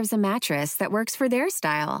 everyone deserves a mattress that works for their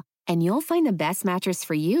style. And you'll find the best mattress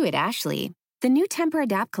for you at Ashley. The new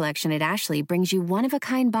Temper-Adapt collection at Ashley brings you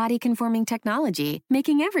one-of-a-kind body-conforming technology,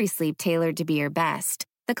 making every sleep tailored to be your best.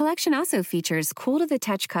 The collection also features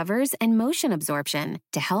cool-to-the-touch covers and motion absorption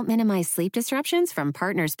to help minimize sleep disruptions from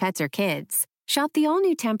partners, pets, or kids. Shop the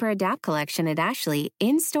all-new Temper-Adapt collection at Ashley,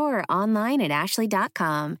 in-store or online at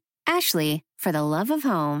ashley.com. Ashley, for the love of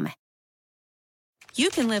home.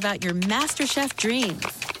 You can live out your MasterChef dreams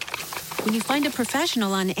when you find a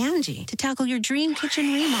professional on Angie to tackle your dream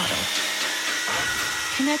kitchen remodel.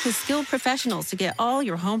 Connect with skilled professionals to get all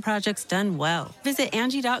your home projects done well. Visit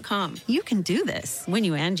Angie.com. You can do this when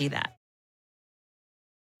you Angie that.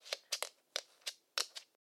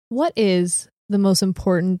 What is the most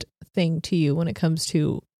important thing to you when it comes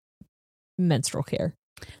to menstrual care?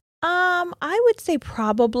 I would say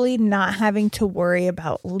probably not having to worry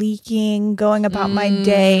about leaking, going about my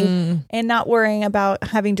day, and not worrying about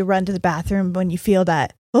having to run to the bathroom when you feel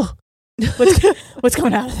that, what's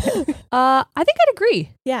going on? I think I'd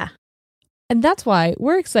agree. Yeah. And that's why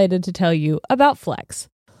we're excited to tell you about Flex.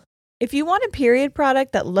 If you want a period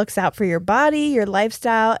product that looks out for your body, your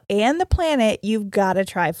lifestyle, and the planet, you've got to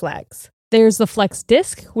try Flex. There's the Flex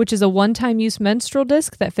Disc, which is a one-time use menstrual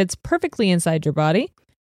disc that fits perfectly inside your body.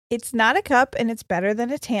 It's not a cup, and it's better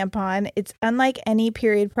than a tampon. It's unlike any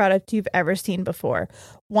period product you've ever seen before.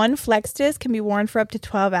 One Flex Disc can be worn for up to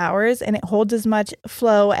 12 hours, and it holds as much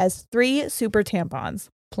flow as 3 super tampons.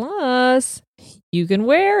 Plus, you can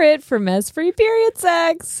wear it for mess-free period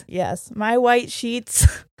sex. Yes, my white sheets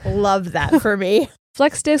love that for me.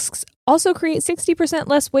 Flex Discs also create 60%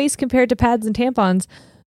 less waste compared to pads and tampons,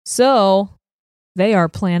 so they are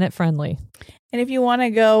planet-friendly. And if you want to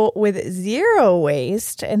go with 0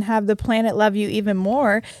 waste and have the planet love you even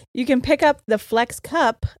more, you can pick up the Flex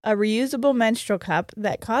Cup, a reusable menstrual cup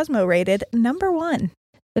that Cosmo rated #1.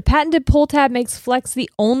 The patented pull tab makes Flex the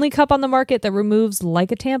only cup on the market that removes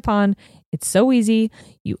like a tampon. It's so easy,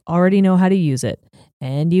 you already know how to use it,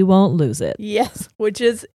 and you won't lose it. Yes, which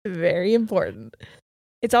is very important.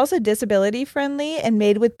 It's also disability friendly and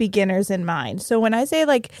made with beginners in mind. So when I say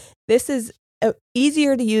like this is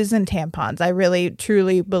easier to use than tampons, I really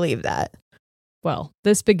truly believe that. Well,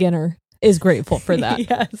 this beginner is grateful for that.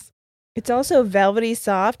 Yes. It's also velvety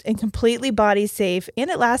soft and completely body safe,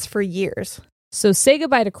 and it lasts for years. So say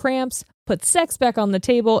goodbye to cramps, put sex back on the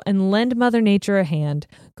table, and lend Mother Nature a hand.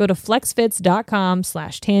 Go to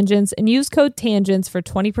flexfits.com/tangents and use code TANGENTS for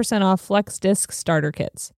 20% off Flex Disc starter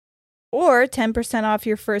kits. Or 10% off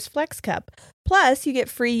your first Flex Cup. Plus, you get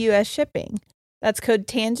free U.S. shipping. That's code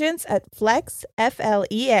TANGENTS at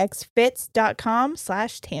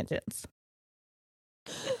fits.com/tangents.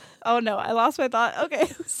 Oh no, I lost my thought. Okay,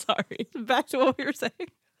 sorry. Back to what we were saying.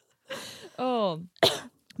 Oh,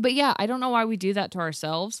 but yeah, I don't know why we do that to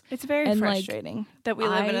ourselves. It's very frustrating that we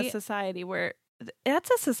live in a society where that's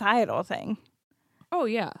a societal thing. Oh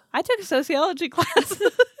yeah, I took a sociology class.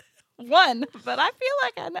 One, but I feel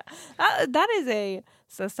like I know that is a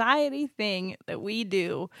society thing that we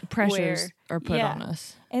do. Pressures are put on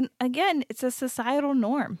us. And again, it's a societal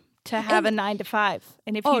norm to have a 9 to 5.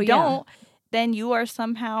 And if you don't, then you are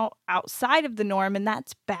somehow outside of the norm, and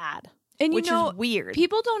that's bad. And which is weird.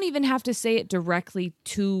 People don't even have to say it directly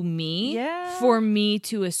to me Yeah. for me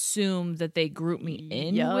to assume that they group me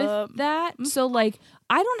in with that. So like,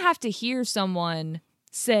 I don't have to hear someone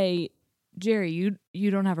say, Jerry,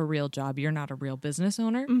 you don't have a real job. You're not a real business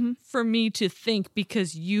owner. For me to think,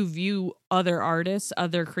 because you view other artists,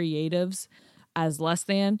 other creatives as less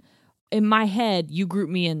than, in my head, you group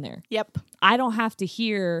me in there. Yep. I don't have to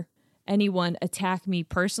hear anyone attack me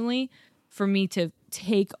personally for me to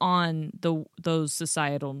take on those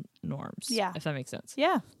societal norms. Yeah. If that makes sense.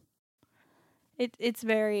 Yeah. It's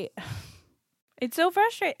very it's so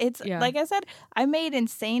frustrating. It's like I said, I made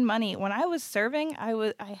insane money when I was serving.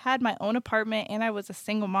 I had my own apartment and I was a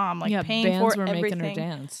single mom, like paying bands for were everything. making her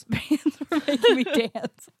dance. Bands were making me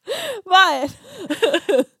dance.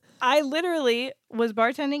 But I literally was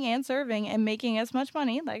bartending and serving and making as much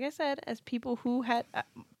money, like I said, as people who had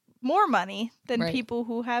more money than people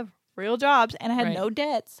who have real jobs, and I had no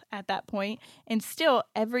debts at that point. And still,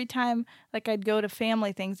 every time like I'd go to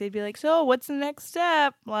family things, they'd be like, so what's the next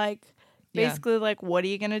step? Like basically like, what are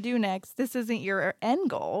you going to do next? This isn't your end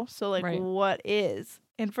goal. So like, what is?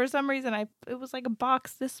 And for some reason, it was like a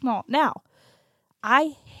box this small. Now,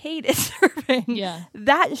 I hated serving. Yeah.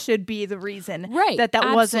 That should be the reason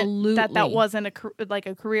that wasn't a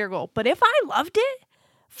career goal. But if I loved it,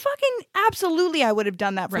 fucking absolutely, I would have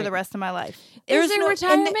done that for the rest of my life. Is there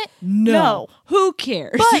retirement? No. Who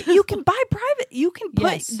cares? But you can buy private. You can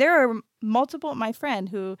put. There are multiple. My friend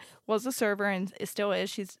who was a server and still is.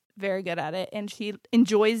 She's very good at it, and she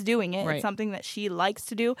enjoys doing it. It's something that she likes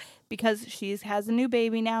to do because she has a new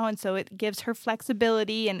baby now, and so it gives her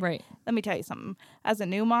flexibility. And let me tell you something. As a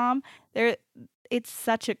new mom, it's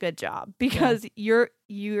such a good job because your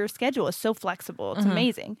schedule is so flexible. It's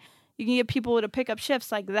amazing. You can get people to pick up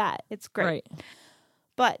shifts like that. It's great.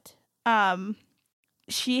 But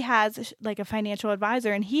she has like a financial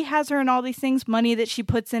advisor, and he has her in all these things, money that she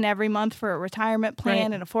puts in every month for a retirement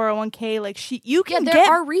plan and a 401k. Like you can there get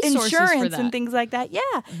are resources insurance for that. and things like that. Yeah,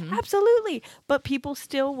 absolutely. But people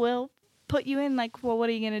still will put you in like, well, what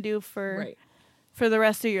are you going to do for the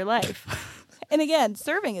rest of your life? And again,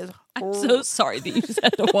 serving is I'm so sorry that you just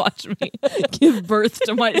had to watch me give birth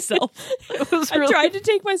to myself. I tried to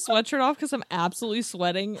take my sweatshirt off because I'm absolutely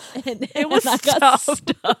sweating, and it was I got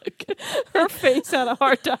stuck. Her face had a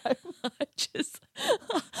hard time.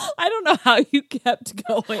 I don't know how you kept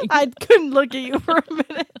going. I couldn't look at you for a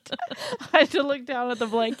minute. I had to look down at the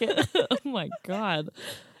blanket. Oh my God.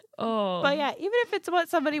 Oh. But yeah, even if it's what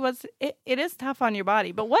somebody wants, it is tough on your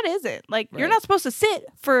body. But what is it? Like, you're not supposed to sit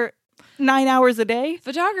for 9 hours a day.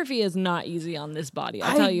 Photography is not easy on this body.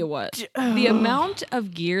 I'll tell you what. The amount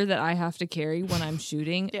of gear that I have to carry when I'm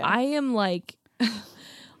shooting, I am like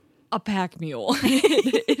a pack mule.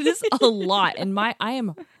 It is a lot. And I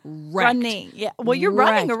am wrecked. Running. Yeah. Well, you're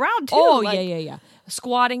running around too. Oh, yeah.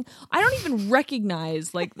 Squatting. I don't even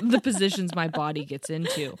recognize like the positions my body gets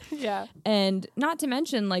into. Yeah. And not to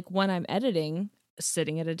mention, like when I'm editing,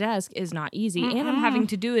 sitting at a desk is not easy. And I'm having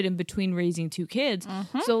to do it in between raising 2 kids.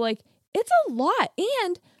 So like, it's a lot.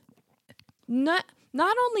 And not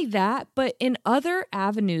only that, but in other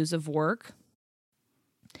avenues of work,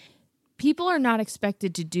 people are not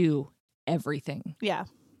expected to do everything. Yeah.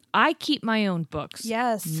 I keep my own books.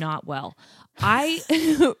 Yes. Not well. I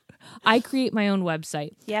create my own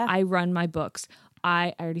website. Yeah. I run my books.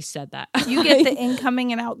 I already said that. You get the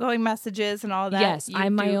incoming and outgoing messages and all that. Yes.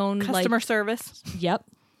 I'm my own customer service. Yep.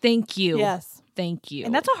 Thank you. Yes. Thank you.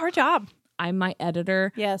 And that's a hard job. I'm my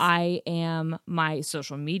editor. Yes. I am my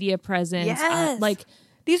social media presence. Yes.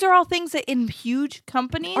 These are all things that in huge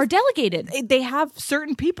companies are delegated. They have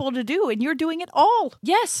certain people to do, and you're doing it all.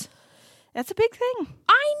 Yes. That's a big thing.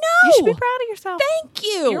 I know. You should be proud of yourself. Thank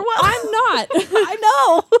you. You're welcome. I'm not. I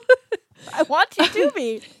know. I want you to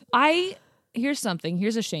be. Here's something.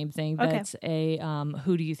 Here's a shame thing. That's a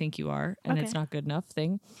who do you think you are? And it's not good enough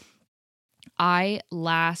thing. I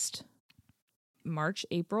last March,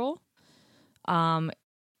 April,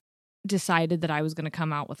 decided that I was going to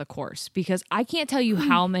come out with a course because I can't tell you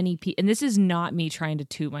how many people, and this is not me trying to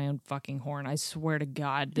toot my own fucking horn. I swear to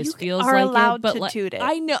God, this feels are like allowed it, but to toot it.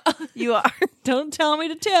 I know You are. Don't tell me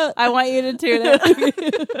to toot. I want you to toot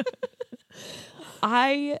it.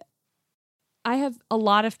 I have a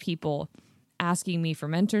lot of people asking me for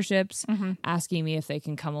mentorships, asking me if they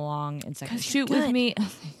can come along and second shoot with me,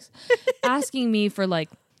 asking me for like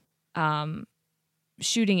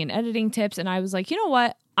shooting and editing tips. And I was like, you know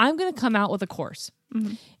what? I'm going to come out with a course.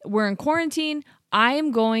 We're in quarantine. I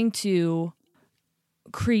am going to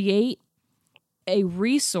create a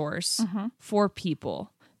resource for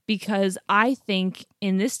people because I think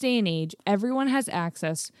in this day and age, everyone has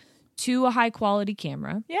access to a high quality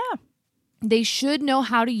camera. Yeah. They should know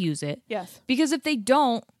how to use it. Yes. Because if they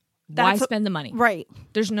don't, why spend the money? Right.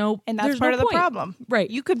 There's no And that's there's part no of the point. problem. Right.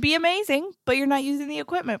 You could be amazing, but you're not using the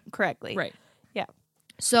equipment correctly. Right. Yeah.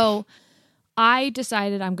 So I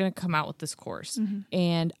decided I'm going to come out with this course.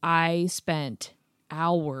 And I spent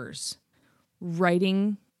hours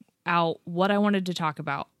writing out what I wanted to talk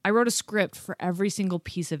about. I wrote a script for every single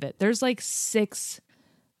piece of it. There's like 6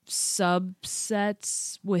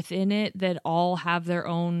 subsets within it that all have their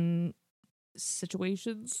own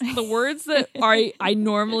situations. The words that I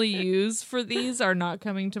normally use for these are not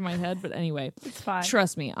coming to my head, but anyway, It's fine.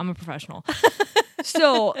 trust me, I'm a professional.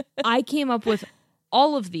 So I came up with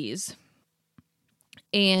all of these,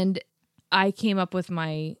 and I came up with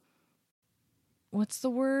my, what's the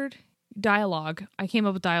word? Dialogue. I came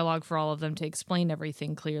up with dialogue for all of them to explain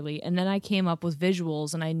everything clearly. And then I came up with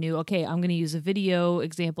visuals, and I knew, okay, I'm going to use a video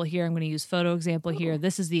example here. I'm going to use photo example here.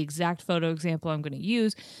 This is the exact photo example I'm going to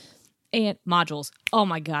use. And modules. Oh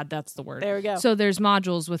my God, that's the word. There we go. So there's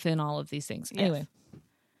modules within all of these things. Yes. Anyway,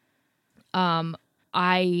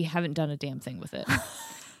 I haven't done a damn thing with it.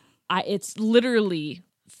 It's literally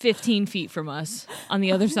 15 feet from us on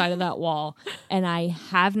the other side of that wall, and I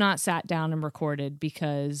have not sat down and recorded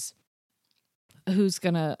because who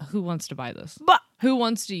wants to buy this? But Who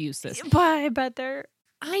wants to use this? I bet they're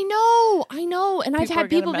I know. And I've People are had gonna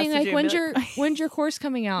people being message like, you and be when's your course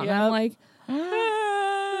coming out? And Yep. I'm like,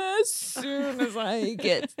 as soon as I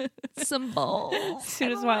get some balls. as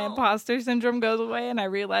soon as my imposter syndrome goes away and I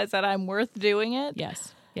realize that I'm worth doing it.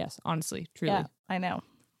 Yes, honestly, truly. Yeah, I know.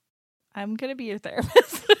 I'm going to be your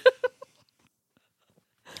therapist.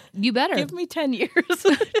 You better. Give me 10 years.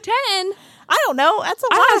 10? I don't know. That's a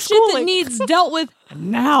I lot have of shit that schooling. needs dealt with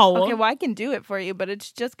now. Okay, well, I can do it for you, but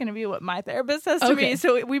it's just going to be what my therapist says to Okay. me.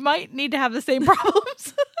 So we might need to have the same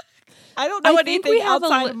problems. I don't know I think we anything have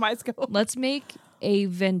outside of my scope. Let's make a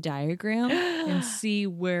Venn diagram and see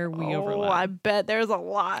where we overlap. I bet there's a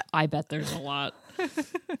lot. I bet there's a lot.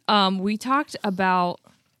 We talked about,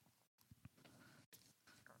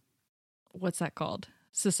 what's that called?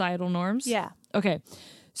 Societal norms? Yeah. Okay.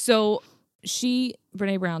 So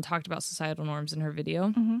Brene Brown talked about societal norms in her video.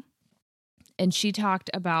 Mm-hmm. And she talked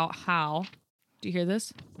about how, do you hear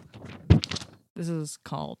this? This is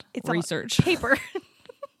called It's on research. paper.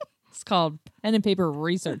 It's called pen and paper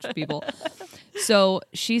research, people. So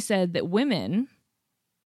she said that women,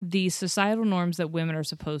 the societal norms that women are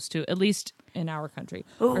supposed to, at least in our country,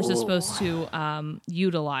 are supposed to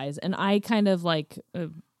utilize. And I kind of like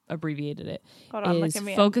abbreviated it. Hold on, look is at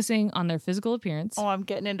me. focusing on their physical appearance Oh, I'm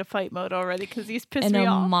getting into fight mode already because he's pissed and me a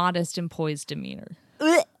off. modest and poised demeanor.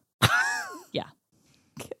 Yeah.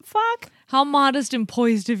 Fuck. How modest and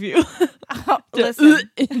poised of you.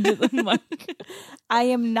 Listen, Into the mic. I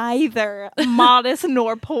am neither modest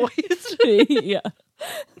nor poised. Yeah.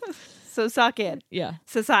 So suck it, Yeah.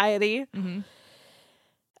 society. Mhm.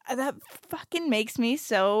 That fucking makes me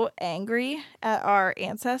so angry at our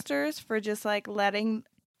ancestors for just like letting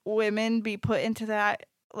women be put into that,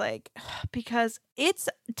 like, because it's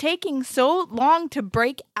taking so long to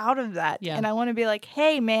break out of that. Yeah. And I want to be like,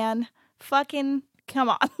 hey, man, fucking come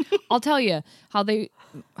on. I'll tell you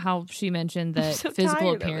how she mentioned that so physical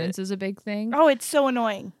tired of appearance it. is a big thing. Oh, it's so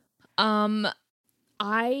annoying.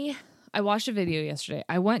 I watched a video yesterday.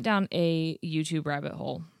 I went down a YouTube rabbit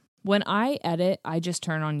hole. When I edit, I just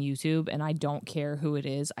turn on YouTube and I don't care who it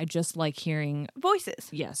is. I just like hearing Voices.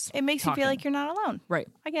 yes. It makes you talking. feel like you're not alone. Right.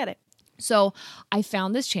 I get it. So I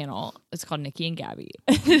found this channel. It's called Nikki and Gabby.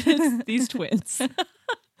 It's these twins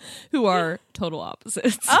who are total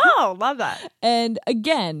opposites. Oh, love that. And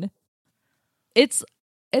again, it's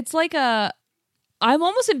like I'm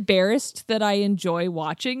almost embarrassed that I enjoy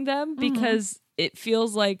watching them because it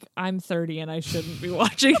feels like I'm 30 and I shouldn't be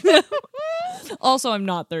watching them. Also, I'm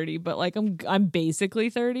not 30, but like I'm basically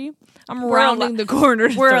 30. I'm rounding the corner.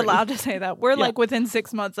 To We're 30. allowed to say that. We're Yeah. like within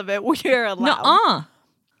 6 months of it. We're allowed. Nuh-uh.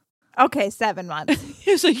 Okay, 7 months.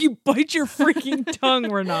 It's like you bite your freaking tongue.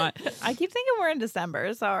 We're not. I keep thinking we're in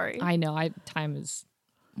December. Sorry. I know. Time is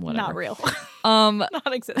whatever. Not real. Um.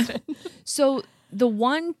 Non-existent. So the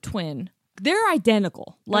one twin, they're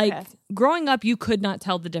identical. Like Okay. growing up, you could not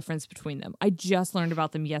tell the difference between them. I just learned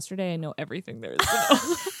about them yesterday. I know everything there is to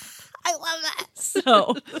know. I love that.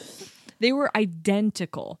 So they were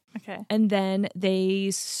identical. Okay. And then they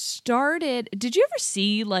started. Did you ever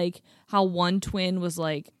see like how one twin was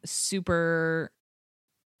like super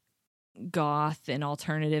goth and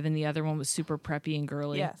alternative and the other one was super preppy and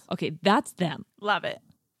girly? Yes. Okay, that's them. Love it.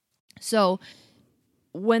 So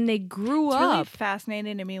when they grew It's up, really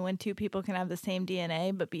fascinating to me when two people can have the same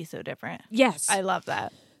DNA but be so different. yes. I love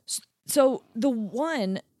that. So the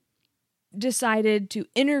one decided to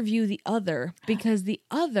interview the other because the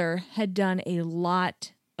other had done a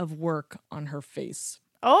lot of work on her face.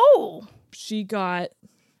 Oh. She got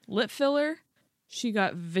lip filler, she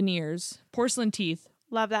got veneers, porcelain teeth,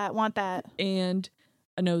 Love that. Want that. and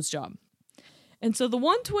a nose job. And so the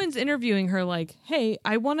one twin's interviewing her like, hey,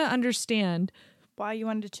 I want to understand Why you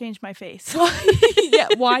wanted to change my face.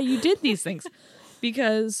 why you did these things.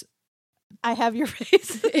 Because I have your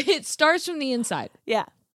face. it starts from the inside. Yeah.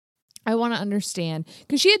 I want to understand,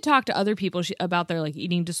 because she had talked to other people about their like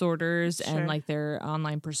eating disorders Sure. and like their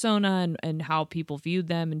online persona and how people viewed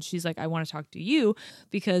them. And she's like, I want to talk to you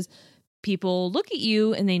because people look at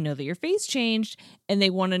you and they know that your face changed and they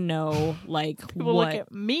want to know like People what. look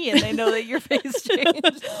at me and they know that your face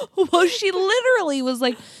changed. Well, she literally was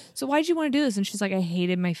like, so why'd you want to do this? And she's like, I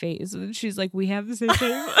hated my face. And she's like, we have the same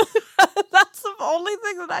thing. That's the only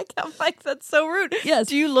thing that I kept like. That's so rude. Yes.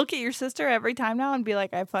 Do you look at your sister every time now and be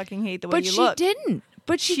like, I fucking hate the way But you she look? didn't.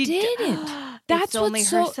 But she didn't. That's It's only what's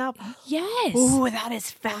so, herself. Yes. Ooh, that is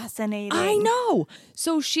fascinating. I know.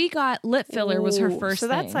 So she got lip filler was her Ooh, first so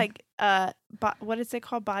thing. that's like what is it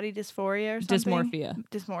called? Body dysphoria or something? Dysmorphia.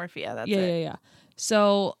 Dysmorphia. That's yeah, it. yeah.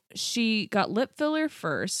 So she got lip filler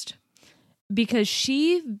first because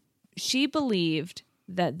she believed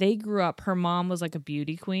that they grew up. Her mom was like a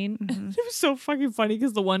beauty queen. Mm-hmm. It was so fucking funny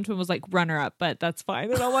because the one twin was like runner up, but that's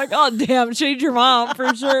fine. And I'm like, oh damn, change your mom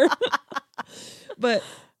for sure. But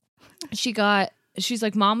she's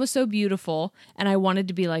like, mom was so beautiful, and I wanted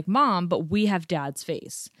to be like mom, but we have dad's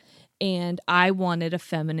face, and I wanted a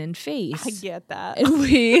feminine face. I get that. And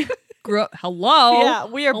we grew up. Hello. Yeah,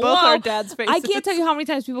 we are both Hello? our dad's faces. I can't tell you how many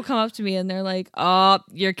times people come up to me and they're like, "Oh,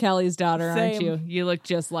 you're Kelly's daughter, aren't Same. you? You look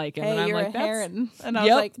just like him." Hey, and I'm you're like, a "That's Heron. And I Yep.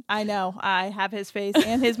 was like, I know. I have his face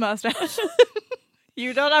and his mustache.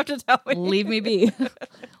 You don't have to tell me. leave me be."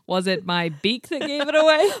 Was it my beak that gave it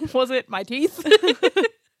away? Was it my teeth?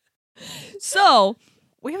 So,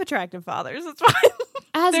 We have attractive fathers. It's fine.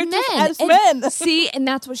 as They're men, just as and- men. see, and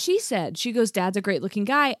that's what she said. She goes, "Dad's a great looking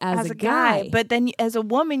guy as a guy." But then as a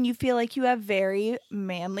woman, you feel like you have very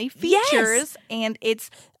manly Yes. features, and it's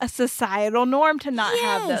a societal norm to not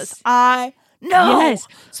have Yes. those. I know. Yes.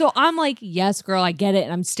 So I'm like, yes, girl, I get it.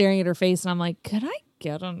 And I'm staring at her face and I'm like, could I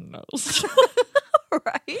get a nose?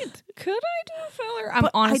 Right? Could I do filler? I'm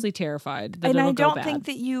But honestly terrified that And it'll I go don't bad. think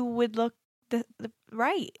that you would look the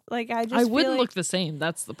right. Like I just I feel wouldn't like, look the same.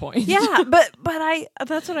 That's the point. Yeah, but I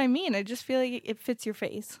that's what I mean. I just feel like it fits your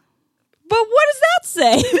face. But what does that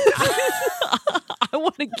say? I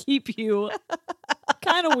want to keep you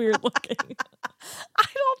kind of weird looking. I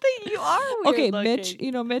don't think you are weird Okay, looking. Mitch,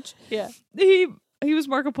 you know Mitch? Yeah. He was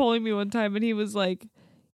Marco Poloing me one time and he was like,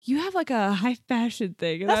 you have like a high fashion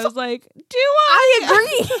thing. And I was like, do I?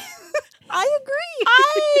 agree. I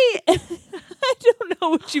agree. I don't know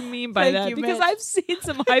what you mean by Thank that you, because Mitch. I've seen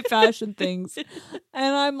some high fashion things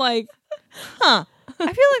and I'm like, huh.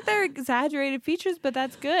 I feel like they're exaggerated features, but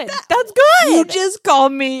that's good. That's good. You just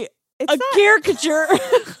called me It's a not- caricature.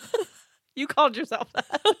 You called yourself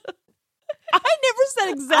that. I never said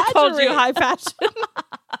exaggerate. I called you high fashion.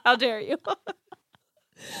 How dare you?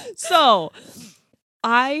 So,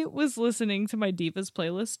 I was listening to my Divas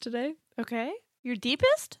playlist today. Okay. Your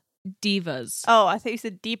deepest? Divas. Oh, I thought you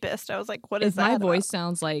said deepest. I was like, what is If that? my about? voice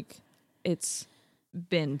sounds like it's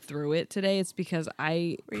been through it today, it's because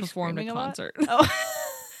I Were you performed a screaming a lot? concert. Oh.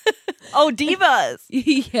 Oh, divas.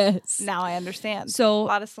 Yes. Now I understand. So- a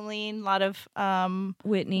lot of Celine, a lot of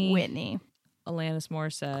Whitney, Whitney, Alanis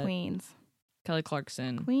Morissette, Queens, Kelly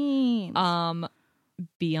Clarkson, Queens,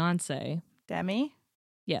 Beyonce. Demi.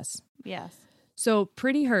 Yes. Yes, So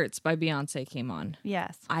Pretty Hurts by Beyonce came on.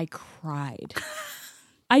 yes. I cried.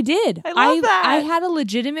 I did. I love that. I had a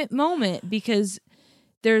legitimate moment because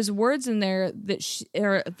there's words in there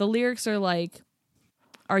that the lyrics are like,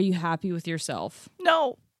 "Are you happy with yourself?"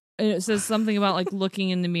 No, And it says something about like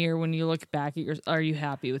looking in the mirror when you look back at are you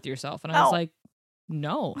happy with yourself? And I was No. like,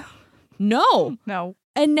 no. No. no.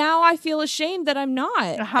 And now I feel ashamed that I'm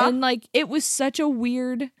not. Uh-huh. And like it was such a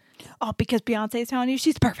weird Oh, because Beyonce is telling you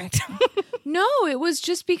she's perfect. No, it was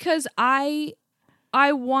just because I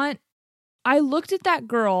looked at that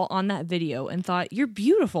girl on that video and thought, "You're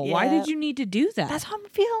beautiful. Why Yeah. did you need to do that?" That's how I'm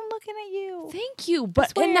feeling looking at you. Thank you.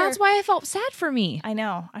 But swear. and that's why I felt sad for me. I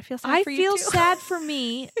know. I feel sad I for you feel too. sad for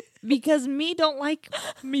me because me don't like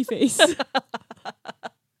me face.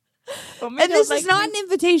 Well, me And don't this like is not me. an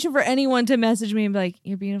invitation for anyone to message me and be like,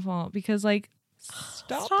 "You're beautiful," because like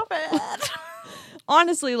Stop it.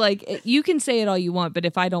 honestly, like you can say it all you want, but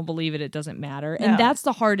if I don't believe it, it doesn't matter. No. And that's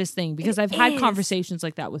the hardest thing because I've had is. conversations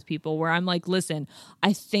like that with people where I'm like, listen,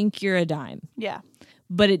 I think you're a dime, Yeah.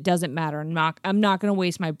 but it doesn't matter. I'm not going to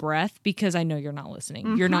waste my breath because I know you're not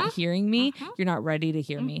listening. You're not hearing me. You're not ready to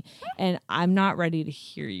hear me. And I'm not ready to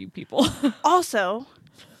hear you people. Also,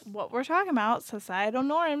 what we're talking about, societal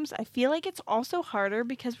norms, I feel like it's also harder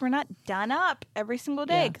because we're not done up every single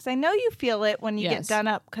day. Because I know you feel it when you get done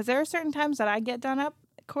up. Because there are certain times that I get done up.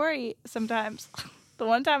 Corey, sometimes. The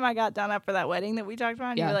one time I got done up for that wedding that we talked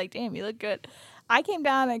about, and you were like, damn, you look good. I came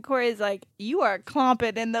down and Corey's like, you are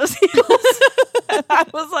clomping in those heels. And I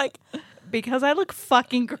was like, because I look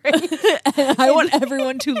fucking great. And I want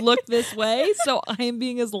everyone to look this way, so I am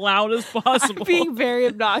being as loud as possible. I'm being very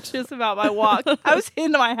obnoxious about my walk. I was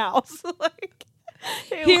in my house. Like,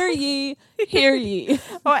 hear ye, hear ye.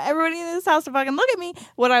 Oh, everybody in this house to fucking look at me.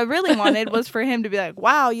 What I really wanted was for him to be like,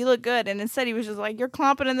 wow, you look good. And instead he was just like, you're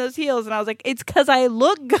clomping in those heels. And I was like, it's because I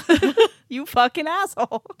look good. You fucking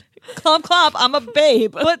asshole. Clomp, clomp, I'm a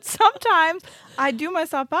babe. But sometimes I do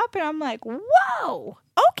myself up and I'm like, whoa,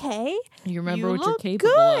 okay. You remember what you're look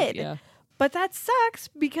capable good. of. Yeah. But that sucks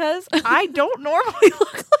because I don't normally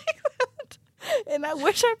look like that. And I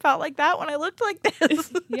wish I felt like that when I looked like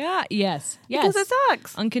this. Yeah, yes. Because it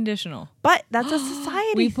sucks. Unconditional. But that's a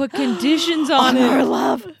society. We put conditions on it. Our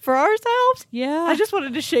love for ourselves. Yeah. I just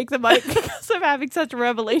wanted to shake the mic because I'm having such a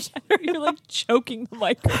revelation. You're like choking the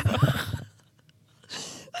microphone.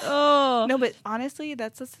 Oh. No, but honestly,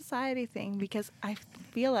 that's a society thing because I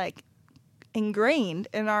feel like ingrained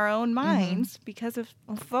in our own minds because of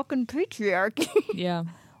fucking patriarchy. Yeah.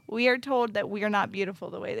 We are told that we are not beautiful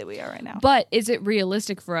the way that we are right now. But is it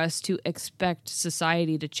realistic for us to expect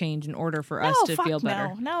society to change in order for us to feel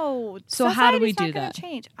better? No. So how do we Society's do not gonna that?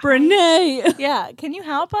 Change. Brene! Yeah. Can you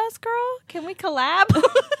help us, girl? Can we collab?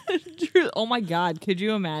 Oh my God. Could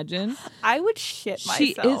you imagine? I would shit myself.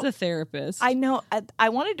 She is a therapist. I know. I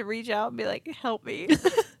wanted to reach out and be like, help me.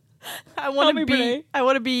 I want to be. Brene. I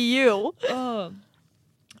want to be you. Oh.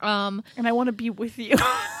 And I want to be with you.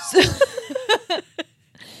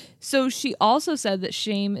 So she also said that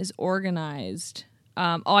shame is organized.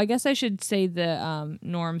 I guess I should say the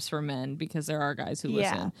norms for men because there are guys who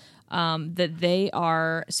listen. That they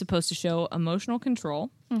are supposed to show emotional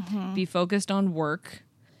control, be focused on work,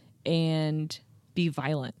 and be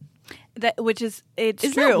violent. It's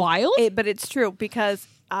Is true. that wild? But it's true because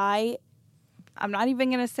I'm not even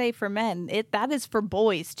going to say for men. That is for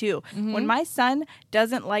boys, too. When my son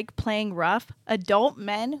doesn't like playing rough, adult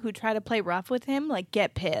men who try to play rough with him, like,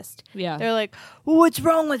 get pissed. Yeah. They're like, what's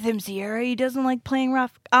wrong with him, Sierra? He doesn't like playing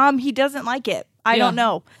rough. He doesn't like it. I don't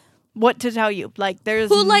know what to tell you. Like, there's...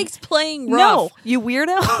 Who likes playing rough? No, you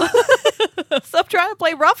weirdo. Stop trying to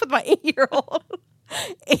play rough with my 8-year-old.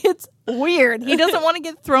 It's weird. He doesn't want to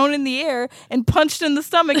get thrown in the air and punched in the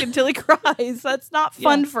stomach until he cries. That's not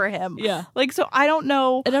fun for him. Yeah. Like, so I don't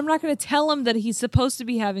know. And I'm not going to tell him that he's supposed to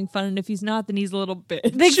be having fun, and if he's not, then he's a little bitch.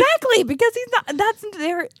 Exactly, because he's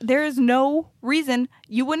not. There is no reason.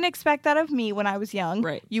 You wouldn't expect that of me when I was young.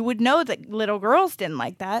 Right. You would know that little girls didn't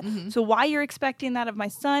like that. So why you're expecting that of my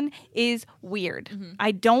son is weird.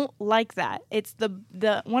 I don't like that. It's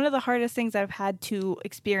the one of the hardest things I've had to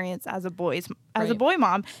experience as a boy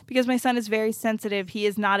mom, because my son is very sensitive. He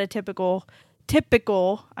is not a typical,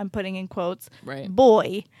 I'm putting in quotes,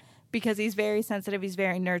 boy, because he's very sensitive. He's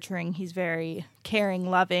very nurturing. He's very caring,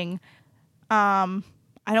 loving.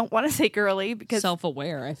 I don't want to say girly because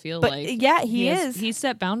self-aware, I feel but like. Yeah, he is. He's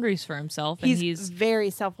set boundaries for himself. And he's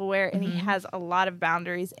very self-aware and he has a lot of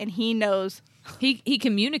boundaries and he knows. He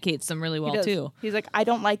communicates them really well too. He's like, I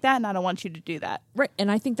don't like that and I don't want you to do that. Right.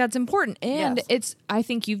 And I think that's important. And I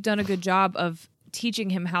think you've done a good job of teaching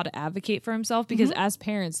him how to advocate for himself because as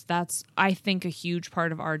parents, that's, I think, a huge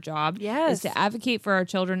part of our job is to advocate for our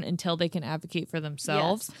children until they can advocate for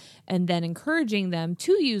themselves and then encouraging them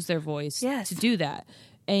to use their voice to do that.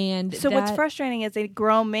 And so what's frustrating is a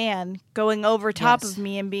grown man going over top of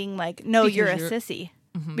me and being like, no, because you're a sissy.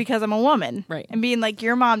 Because I'm a woman. Right. And being like,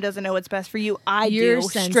 your mom doesn't know what's best for you. You're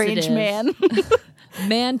strange man.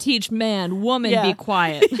 Man teach man, woman be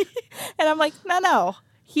quiet. And I'm like, no.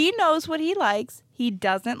 He knows what he likes. He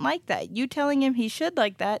doesn't like that. You telling him he should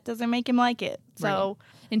like that doesn't make him like it. So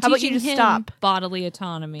and how about you teaching just him stop? Bodily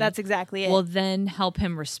autonomy. That's exactly it. Will then help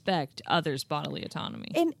him respect others' bodily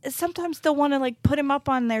autonomy. And sometimes they'll want to like put him up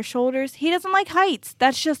on their shoulders. He doesn't like heights.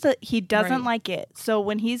 That's just he doesn't like it. So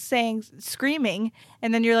when he's screaming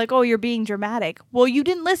and then you're like, oh, you're being dramatic. Well, you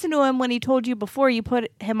didn't listen to him when he told you before you put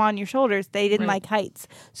him on your shoulders. They didn't like heights.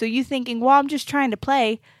 So you thinking, well, I'm just trying to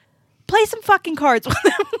play some fucking cards with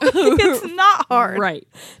them. It's not hard. Right.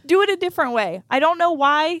 Do it a different way. I don't know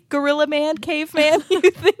why, gorilla man, caveman, you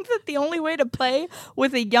think that the only way to play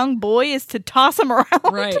with a young boy is to toss him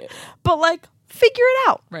around. Right. But like, figure it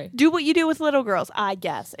out. Right. Do what you do with little girls, I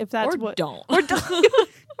guess. If that's Or what don't. or don't.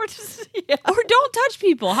 Or just Or don't touch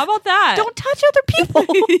people. How about that? don't touch other people.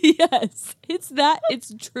 Yes.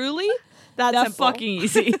 It's truly That's that simple. fucking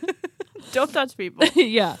easy. Don't touch people.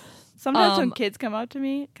 Yeah. Sometimes when kids come up to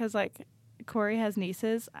me, because like Corey has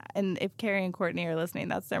nieces, and if Carrie and Courtney are listening,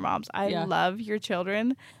 that's their moms. I love your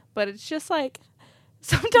children, but it's just like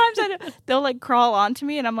sometimes they'll like crawl onto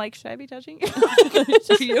me, and I'm like, should I be touching you?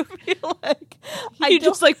 Do you feel like You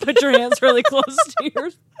just like put your hands really close to your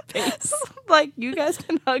face. like you guys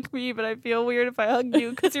can hug me, but I feel weird if I hug you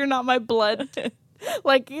because you're not my blood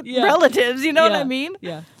like relatives. You know what I mean?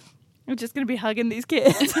 Yeah. I'm just gonna be hugging these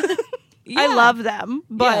kids. I love them,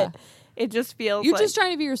 but it just feels You're like just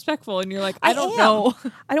trying to be respectful, and you're like, I don't am. know.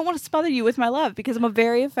 I don't want to smother you with my love because I'm a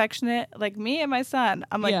very affectionate, like me and my son.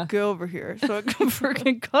 I'm like, Yeah. go over here so I can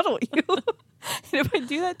freaking cuddle you. And if I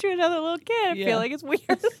do that to another little kid, I feel like it's weird.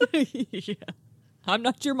 Yeah. I'm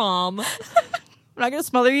not your mom. I'm not going to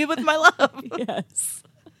smother you with my love. Yes.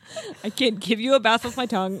 I can't give you a bath with my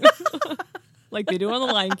tongue like they do on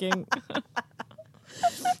The Lion King.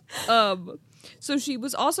 So she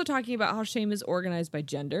was also talking about how shame is organized by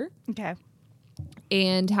gender Okay.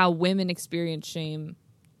 and how women experience shame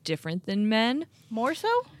different than men. More so?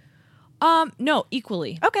 No,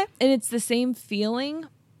 equally. Okay. And it's the same feeling,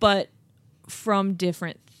 but from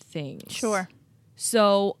different things. Sure.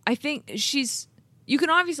 So I think you can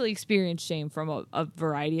obviously experience shame from a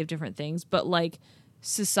variety of different things, but like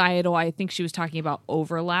societal, I think she was talking about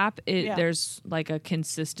overlap. There's like a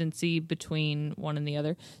consistency between one and the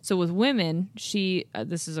other. So with women,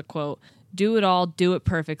 this is a quote, do it all, do it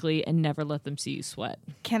perfectly, and never let them see you sweat.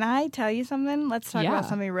 Can I tell you something? Let's talk about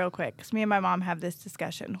something real quick because me and my mom have this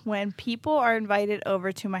discussion. When people are invited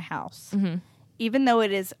over to my house, even though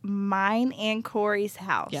it is mine and Corey's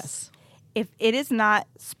house, Yes. if it is not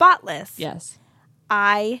spotless, Yes.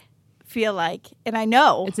 I feel like, and I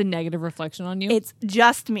know It's a negative reflection on you. it's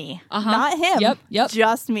just me, not him. Yep.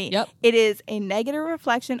 Just me. Yep. It is a negative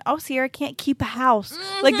reflection. Oh, Sierra can't keep a house.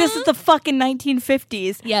 Like this is the fucking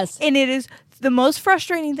 1950s. Yes. And it is the most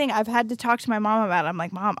frustrating thing. I've had to talk to my mom about it. I'm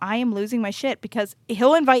like, Mom, I am losing my shit because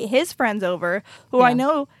he'll invite his friends over who I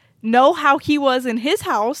know how he was in his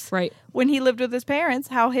house Right. when he lived with his parents,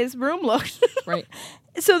 how his room looked. Right.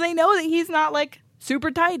 So they know that he's not like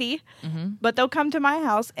super tidy, but they'll come to my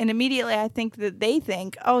house and immediately I think that they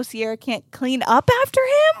think, oh, Sierra can't clean up after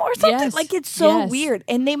him or something. Yes. Like it's so Yes. weird.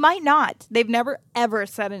 And they might not. They've never ever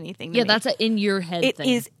said anything to Yeah, me. that's in your head It thing.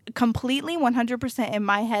 is completely 100% in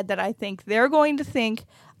my head that I think they're going to think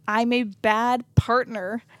I'm a bad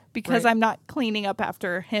partner because Right. I'm not cleaning up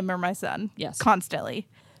after him or my son Yes. constantly.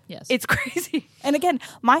 Yes. It's crazy. And again,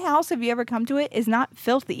 my house, if you ever come to it, is not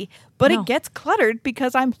filthy, but No. it gets cluttered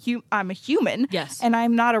because I'm a human. Yes. And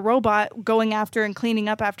I'm not a robot going after and cleaning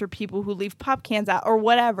up after people who leave pop cans out or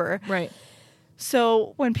whatever. Right.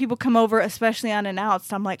 So when people come over, especially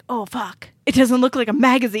unannounced, I'm like, oh, fuck. It doesn't look like a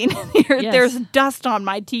magazine in here. Yes. There's dust on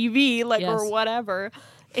my TV, like, Yes. or whatever.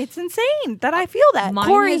 It's insane that I feel that. Mine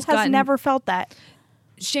Corey has has gotten- never felt that.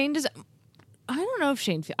 Shane does. I don't know if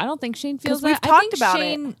Shane. I don't think Shane feels 'Cause we've that. I talked think about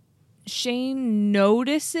it. Shane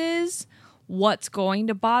notices what's going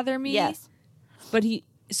to bother me. Yes. But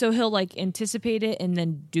he'll like anticipate it and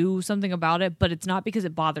then do something about it. But it's not because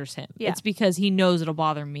it bothers him. Yeah. It's because he knows it'll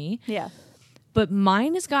bother me. Yeah. But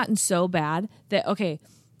mine has gotten so bad that, okay,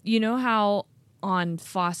 you know how on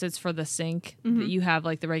faucets for the sink that you have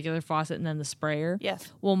like the regular faucet and then the sprayer?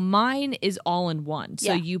 Yes. Well, mine is all in one.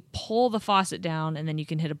 So Yeah. you pull the faucet down and then you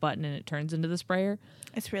can hit a button and it turns into the sprayer.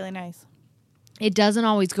 It's really nice. It doesn't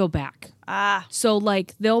always go back. Ah. So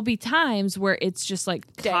like there'll be times where it's just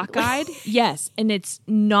like Dangling. cockeyed. Yes. And it's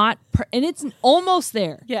not, and it's almost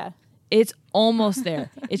there. Yeah. It's almost there.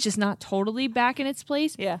 It's just not totally back in its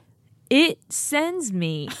place. Yeah. It sends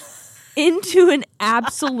me into an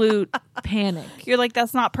absolute panic. You're like,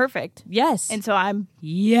 that's not perfect. Yes. And so I'm,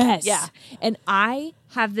 yes. Yeah. And I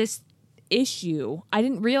have this issue. I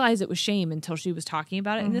didn't realize it was shame until she was talking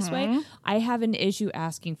about it in this way. I have an issue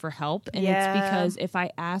asking for help. And Yeah. it's because if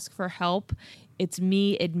I ask for help, it's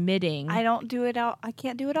me admitting I don't do it all. I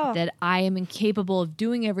can't do it all. that I am incapable of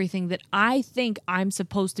doing everything that I think I'm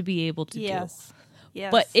supposed to be able to do. Yes.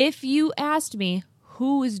 Yes. But if you asked me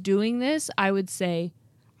who is doing this, I would say,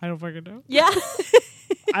 I don't fucking know. yeah.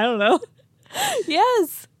 I don't know.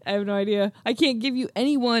 Yes. I have no idea. I can't give you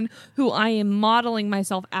anyone who I am modeling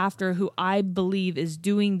myself after who I believe is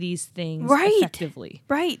doing these things Right. effectively.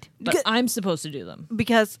 Right. But I'm supposed to do them.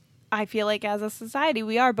 Because I feel like as a society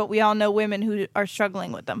we are, but we all know women who are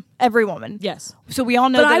struggling with them. Every woman. Yes. So we all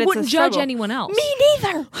know But that I it's wouldn't a judge struggle. anyone else. Me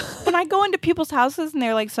neither. When I go into people's houses and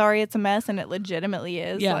they're like, sorry, it's a mess, and it legitimately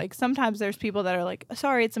is. Yeah. Like, sometimes there's people that are like,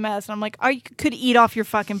 sorry, it's a mess. And I'm like, you could eat off your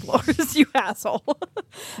fucking floors, you asshole.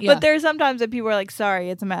 Yeah. But there's sometimes that people are like, sorry,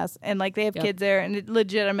 it's a mess. And like, they have Yep. kids there and it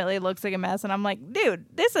legitimately looks like a mess. And I'm like, dude,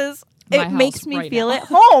 this is... My It makes house me right feel now. at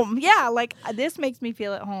home. Yeah, like this makes me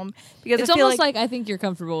feel at home because It's I feel almost like I think you're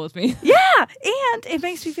comfortable with me. yeah, and it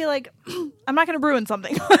makes me feel like I'm not going to ruin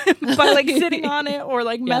something by like sitting on it or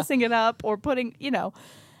like messing it up or putting, Remember You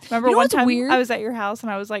know one what's time weird? I was at your house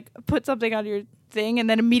and I was like, put something on your thing and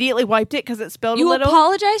then immediately wiped it because it spilled a You little.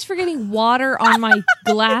 apologize for getting water on my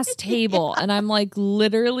glass table. And I'm like,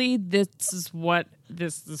 literally, this is what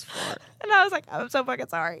this is for. And I was like, I'm so fucking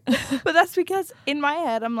sorry. But that's because in my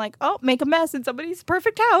head, I'm like, oh, make a mess in somebody's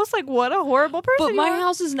perfect house. Like, what a horrible person. But you my are.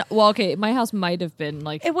 house is not, well, okay, my house might have been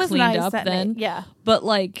like It was cleaned nice up that then. night, yeah. But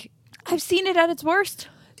like, I've seen it at its worst.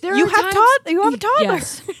 there You are have times- you have a toddler.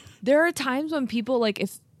 Yes. There are times when people like,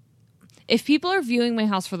 if people are viewing my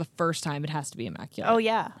house for the first time, it has to be immaculate. Oh,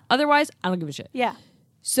 yeah. Otherwise, I don't give a shit. Yeah.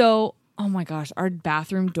 So, oh my gosh, our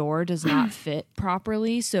bathroom door does not fit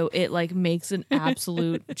properly, so it like makes an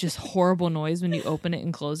absolute just horrible noise when you open it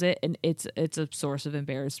and close it, and it's a source of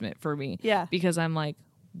embarrassment for me. Yeah. Because I'm like,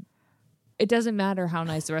 it doesn't matter how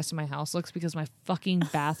nice the rest of my house looks because my fucking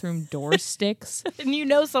bathroom door sticks,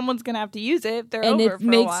 And someone's going to have to use it if they're and over it for a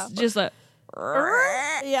makes while. just a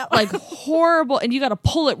Yeah. like horrible, and you got to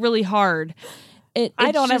pull it really hard.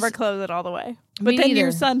 I don't ever just- close it all the way. But Me then your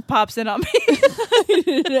neither. son pops in on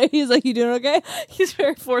me. He's like, "You doing okay?" He's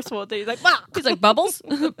very forceful with it. He's like, "Bah!" He's like, "Bubbles,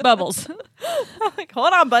 bubbles." I'm like,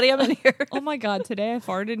 hold on, buddy, I'm in here. Oh my god, today I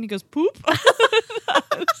farted and he goes, "Poop." I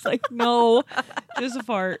was like, no, just a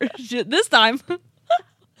fart. This time.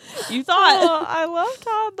 You thought. Oh, I love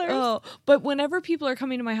toddlers. Oh, but whenever people are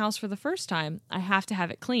coming to my house for the first time, I have to have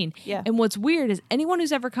it clean. Yeah. And what's weird is anyone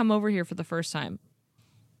who's ever come over here for the first time,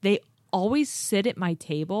 they always sit at my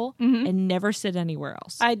table and never sit anywhere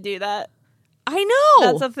else. I do that. I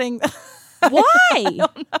know. That's a thing. Why? I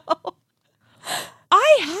don't know.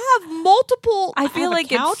 I have multiple. I feel have a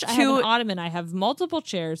like it's couch, I have too- an ottoman. I have multiple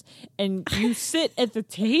chairs, and you sit at the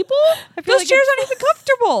table. I feel Those like chairs it's- aren't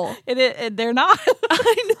even comfortable. They're not.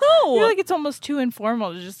 I know. I feel like it's almost too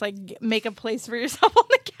informal to just like make a place for yourself on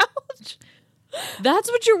the couch. That's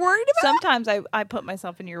what you're worried about. Sometimes I put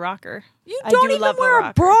myself in your rocker. You I don't do even love the wear a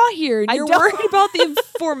rocker. bra here, and I you're don't. worried about the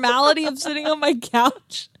informality of sitting on my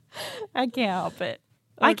couch. I can't help it.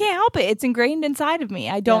 I can't help it. It's ingrained inside of me.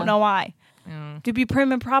 I don't Yeah. know why. To be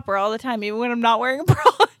prim and proper all the time, even when I'm not wearing a bra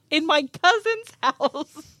in my cousin's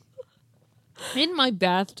house. In my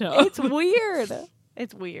bathtub. It's weird.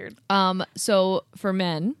 It's weird. So for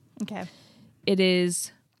men, Okay. it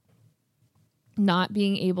is not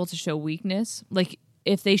being able to show weakness. Like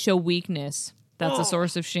if they show weakness, that's a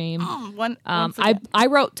source of shame. Once again. I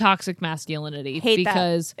wrote toxic masculinity Hate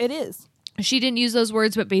because that. It is. she didn't use those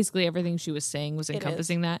words, but basically everything she was saying was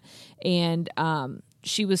encompassing that. And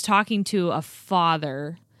she was talking to a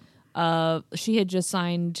father. She had just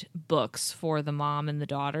signed books for the mom and the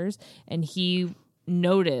daughters, and he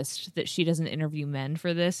noticed that she doesn't interview men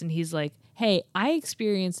for this, and he's like, hey, I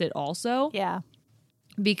experienced it also. Yeah.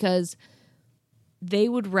 Because they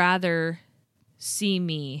would rather see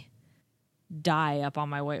me die up on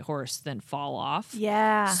my white horse than fall off.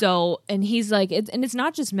 Yeah. So, and he's like, it's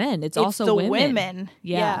not just men; it's also the women.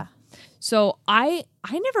 Yeah. So I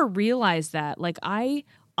never realized that. Like I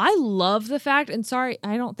love the fact, and sorry,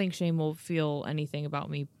 I don't think Shane will feel anything about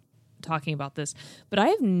me talking about this, but I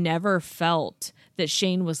have never felt that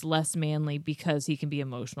Shane was less manly because he can be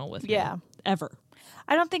emotional with me. Yeah. Ever.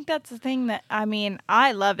 I don't think that's the thing that,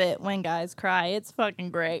 I love it when guys cry. It's fucking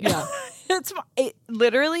great. Yeah. It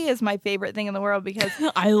literally is my favorite thing in the world because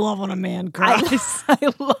I love when a man cries.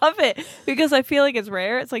 I love it because I feel like it's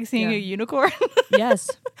rare. It's like seeing Yeah. a unicorn. Yes.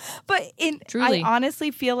 But Truly. I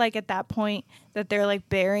honestly feel like at that point that they're like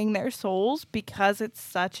bearing their souls because it's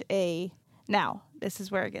such a... Now, this is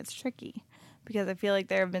where it gets tricky because I feel like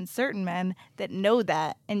there have been certain men that know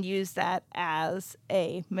that and use that as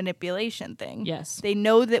a manipulation thing. Yes. They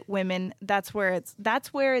know that women, that's where it's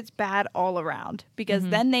bad all around because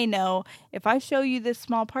then they know if I show you this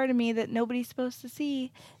small part of me that nobody's supposed to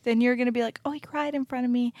see, then you're going to be like, oh, he cried in front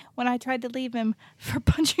of me when I tried to leave him for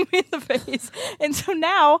punching me in the face. And so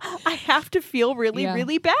now I have to feel really, Yeah.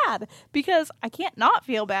 really bad because I can't not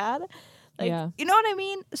feel bad. Like, Yeah. you know what I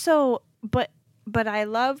mean? So, but I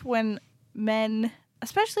love when men,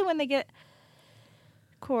 especially when they get,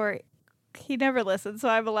 Corey, he never listens, so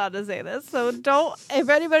I'm allowed to say this. So if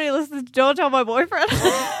anybody listens, don't tell my boyfriend.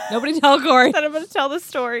 Nobody tell Corey. That I'm going to tell this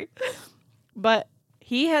story. But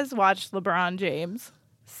he has watched LeBron James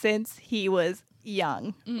since he was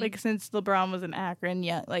young. Like, since LeBron was in Akron,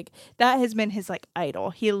 young. Like, that has been his, like, idol.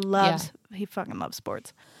 He fucking loves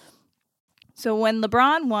sports. So when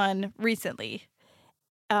LeBron won recently,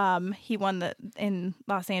 he won in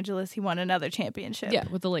Los Angeles. He won another championship. Yeah,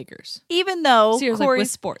 with the Lakers. Even though Corey with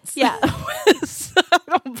sports. Yeah, I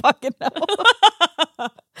don't fucking know.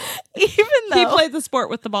 Even though he played the sport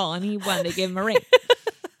with the ball and he won, they gave him a ring.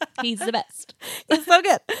 He's the best. He's so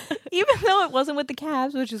good. Even though it wasn't with the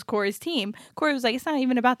Cavs, which is Corey's team, Corey was like, "It's not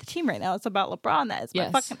even about the team right now. It's about LeBron. That is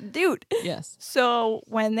my fucking dude." Yes. So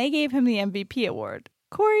when they gave him the MVP award,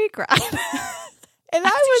 Corey cried. And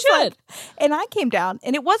and I came down,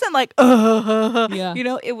 and it wasn't like, you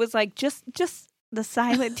know, it was like just the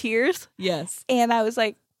silent tears. Yes. And I was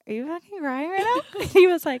like, "Are you fucking crying right now?" And he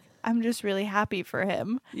was like, "I'm just really happy for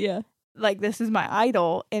him. Yeah. Like, this is my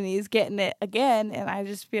idol, and he's getting it again." And I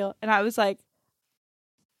just feel, and I was like,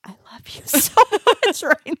 I love you so much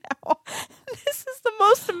right now. This is the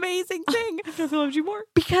most amazing thing. I've never loved you more.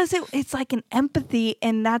 Because it's like an empathy,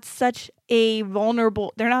 and that's such a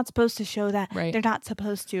vulnerable, they're not supposed to show that. Right. They're not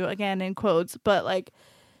supposed to, again, in quotes, but like,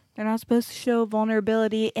 they're not supposed to show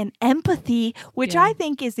vulnerability and empathy, which I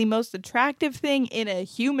think is the most attractive thing in a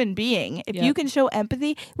human being. If you can show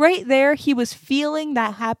empathy, right there, he was feeling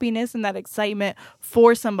that happiness and that excitement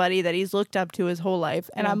for somebody that he's looked up to his whole life.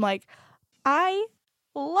 And I'm like, I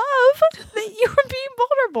love that you were being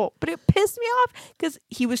vulnerable, but it pissed me off because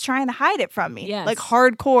he was trying to hide it from me. Yes. Like,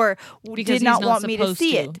 hardcore Because did not want me to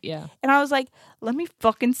see it. Yeah. And I was like, let me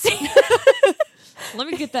fucking see it. Let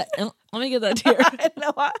me get that tear. I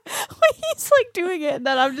know. He's like doing it, and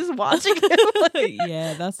then I'm just watching him. Like,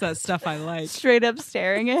 yeah, that's that stuff I like. Straight up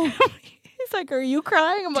staring at him. He's like, "Are you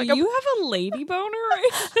crying?" I'm Do like, you have a lady boner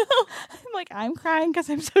right now? I'm like, I'm crying because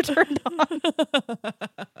I'm so turned on.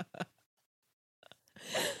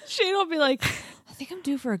 Shane will be like, "I think I'm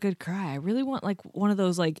due for a good cry. I really want like one of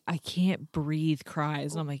those like I can't breathe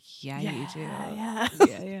cries." And I'm like, yeah you do. Yeah.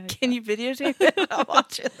 Can you videotape it? I'll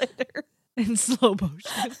watch it later. In slow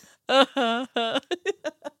motion.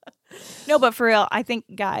 No, but for real, I think,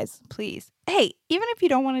 guys, please. Hey, even if you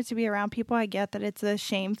don't want it to be around people, I get that it's a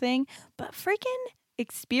shame thing, but freaking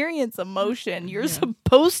experience emotion. You're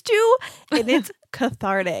supposed to, and it's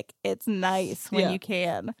cathartic. It's nice when you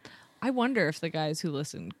can. I wonder if the guys who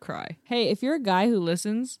listen cry. Hey, if you're a guy who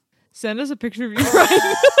listens, send us a picture of you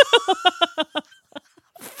crying.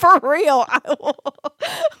 For real, I will.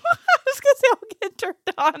 I was gonna say I'll get turned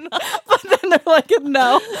on, but then they're like,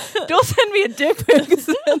 "No, don't send me a dick pic.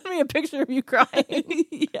 Send me a picture of you crying."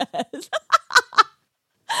 Yes.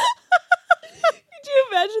 Could you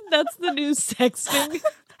imagine that's the new sexting?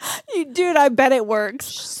 Dude, I bet it works.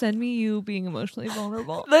 Send me you being emotionally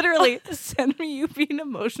vulnerable. Literally, send me you being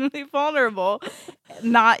emotionally vulnerable,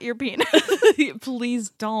 not your penis. Please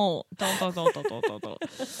don't. Don't.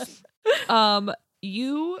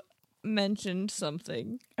 You mentioned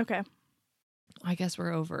something. Okay. I guess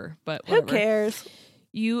we're over, but whatever. Who cares?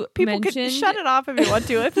 You People mentioned... can shut it off if you want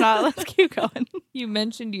to. If not, let's keep going. You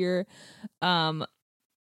mentioned your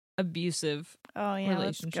abusive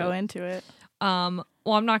relationship. Let's go into it.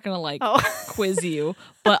 Well, I'm not gonna quiz you,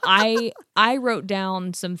 but I wrote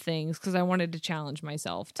down some things because I wanted to challenge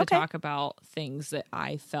myself to talk about things that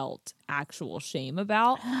I felt actual shame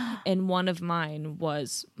about, and one of mine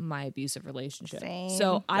was my abusive relationship. Same.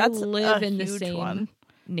 So I That's live a in the huge same one.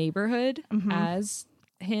 neighborhood as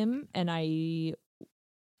him, and I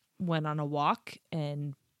went on a walk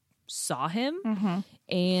and saw him,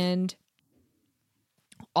 and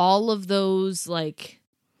all of those like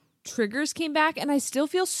triggers came back, and I still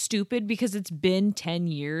feel stupid because it's been 10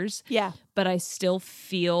 years. Yeah. But I still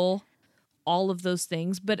feel all of those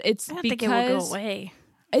things. But it's I don't because think it will go away.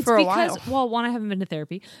 It's for a because while. Well, one, I haven't been to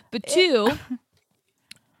therapy, but two,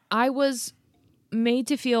 I was made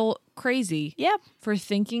to feel crazy. Yep. For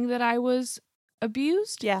thinking that I was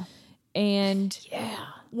abused. Yeah. And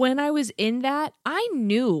when I was in that, I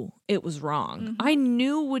knew it was wrong. I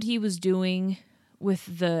knew what he was doing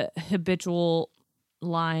with the habitual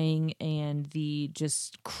lying and the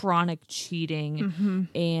just chronic cheating,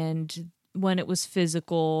 and when it was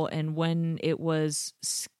physical and when it was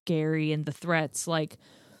scary and the threats. Like,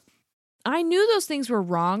 I knew those things were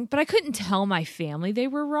wrong, but I couldn't tell my family they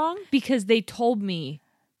were wrong because they told me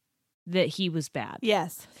that he was bad.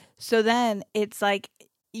 Yes. So then it's like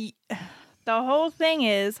the whole thing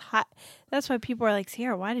is that's why people are like,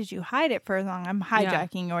 "Sierra, why did you hide it for as long?" I'm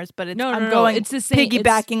hijacking yours, but it's I'm going it's the same,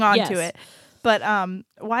 piggybacking onto it. But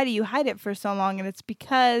why do you hide it for so long? And it's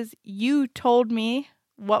because you told me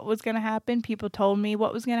what was going to happen. People told me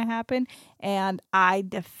what was going to happen, and I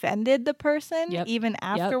defended the person even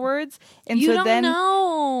afterwards. And you so don't then,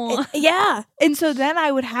 know. And so then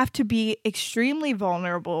I would have to be extremely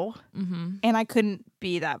vulnerable, and I couldn't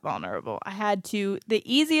be that vulnerable. I had to. The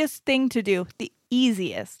easiest thing to do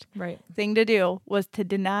was to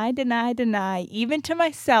deny, even to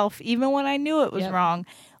myself, even when I knew it was wrong.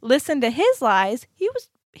 Listen to his lies. He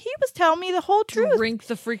was telling me the whole truth. Drink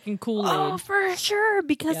the freaking Kool-Aid. Oh, for sure.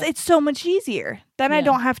 Because it's so much easier. Then I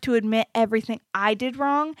don't have to admit everything I did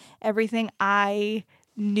wrong, everything I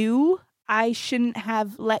knew I shouldn't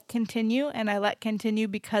have let continue, and I let continue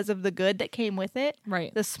because of the good that came with it.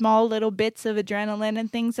 Right. The small little bits of adrenaline and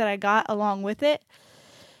things that I got along with it.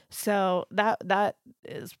 So that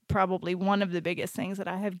is probably one of the biggest things that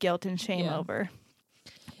I have guilt and shame over.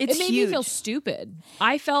 It made me feel stupid.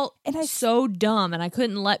 I felt so dumb, and I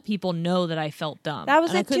couldn't let people know that I felt dumb. That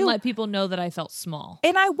was and it I couldn't too. let people know that I felt small.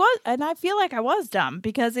 And I feel like I was dumb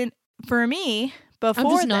because for me, before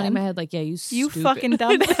I'm just nodding my head like, yeah, you fucking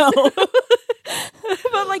dumb. But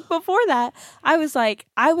like before that, I was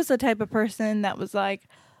the type of person that was like,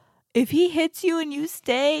 if he hits you and you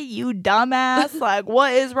stay, you dumbass, like,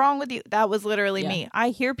 what is wrong with you? That was literally me. I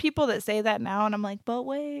hear people that say that now, and I'm like, but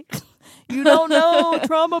wait, you don't know,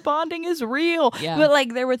 trauma bonding is real. Yeah. But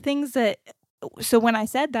like, there were things that, so when I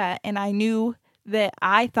said that, and I knew that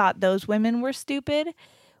I thought those women were stupid,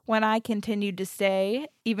 when I continued to stay,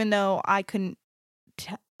 even though I couldn't,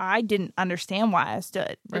 I didn't understand why I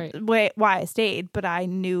stood, why I stayed, but I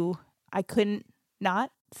knew I couldn't not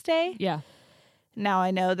stay. Yeah. Now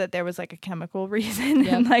I know that there was like a chemical reason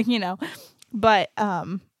and like, but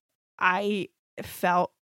I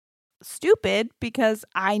felt stupid because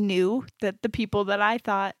I knew that the people that I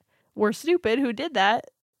thought were stupid who did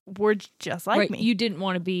that were just like me. You didn't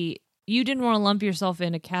want to lump yourself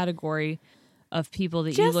in a category of people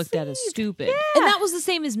that you looked at as stupid. Yeah. And that was the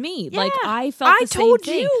same as me. Yeah. Like I felt the same thing. I told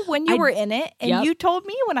you when you were in it, and you told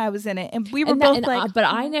me when I was in it, and we were both like... but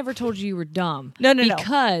I never told you were dumb. No.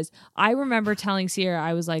 Because I remember telling Sierra,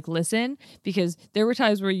 I was like, listen, because there were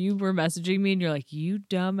times where you were messaging me and you're like, you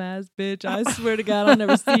dumbass bitch, I swear to God, I'll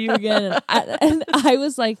never see you again. And I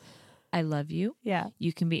was like, I love you. Yeah.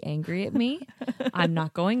 You can be angry at me. I'm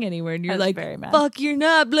not going anywhere. And you're like, very mad. Fuck, you're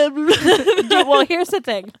not, blah, blah, blah. Yeah, well, here's the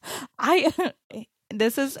thing.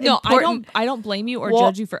 This is important. I don't blame you or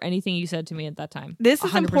judge you for anything you said to me at that time. This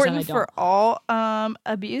is important for all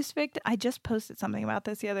abuse victims. I just posted something about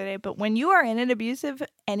this the other day, but when you are in an abusive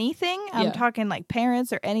anything, I'm talking like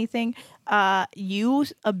parents or anything, you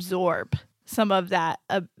absorb some of that,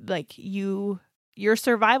 your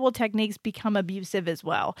survival techniques become abusive as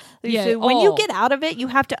well. Yeah. So when you get out of it, you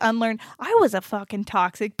have to unlearn. I was a fucking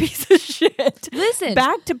toxic piece of shit. Listen.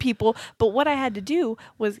 Back to people. But what I had to do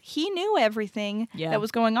was he knew everything that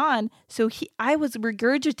was going on. So I was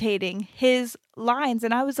regurgitating his lines.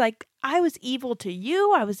 And I was like, I was evil to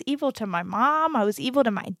you. I was evil to my mom. I was evil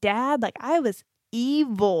to my dad. Like I was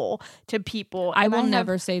evil to people. I will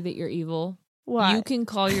never say that you're evil. What? You can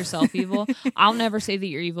call yourself evil. I'll never say that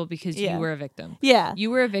you're evil because you were a victim. Yeah.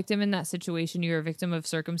 You were a victim in that situation. You were a victim of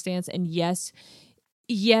circumstance. And yes,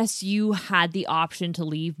 you had the option to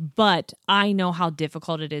leave, but I know how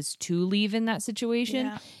difficult it is to leave in that situation.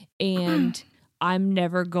 Yeah. And I'm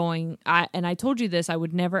never going, and I told you this, I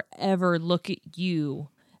would never ever look at you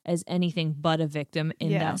as anything but a victim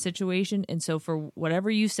in that situation. And so for whatever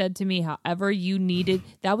you said to me, however you needed,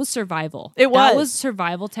 that was survival. That was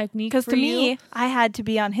survival technique. Because to me, I had to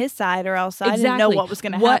be on his side or else I didn't know what was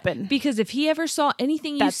going to happen. Because if he ever saw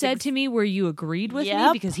anything you said to me where you agreed with me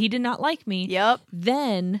because he did not like me,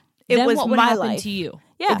 then was what would my happen life to you?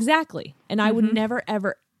 Yeah. Exactly. And I would never,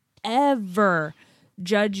 ever, ever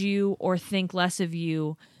judge you or think less of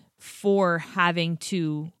you for having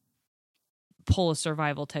to pull a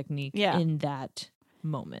survival technique in that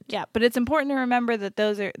moment. Yeah, but it's important to remember that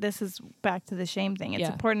this is back to the shame thing. It's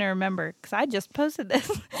important to remember, because I just posted this,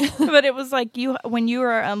 but it was like when you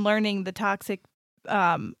are unlearning the toxic,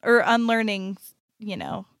 or unlearning,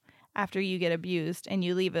 after you get abused and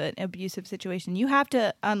you leave an abusive situation, you have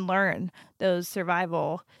to unlearn those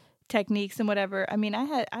survival techniques and whatever. I mean, I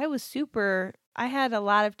had a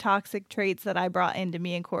lot of toxic traits that I brought into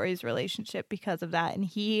me and Corey's relationship because of that. And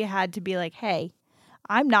he had to be like, hey,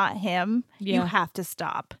 I'm not him. You have to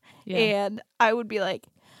stop. Yeah. And I would be like,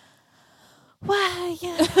 well,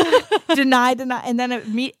 yeah. deny. And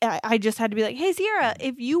then I just had to be like, hey, Sierra,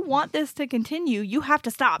 if you want this to continue, you have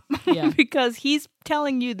to stop. Yeah. Because he's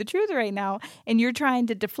telling you the truth right now and you're trying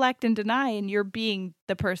to deflect and deny and you're being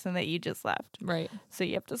the person that you just left. Right. So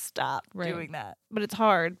you have to stop Right. doing that. But it's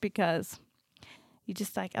hard because you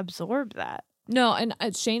just like absorb that. No, and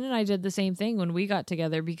Shane and I did the same thing when we got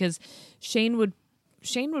together because Shane would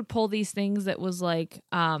pull these things that was like,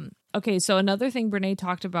 okay, so another thing Brene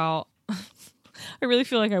talked about, I really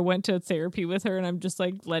feel like I went to therapy with her and I'm just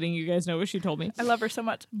like letting you guys know what she told me. I love her so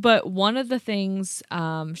much. But one of the things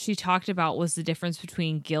she talked about was the difference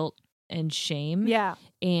between guilt and shame. Yeah.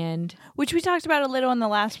 And which we talked about a little in the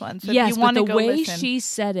last one. So yes, if you want but to the go way listen. she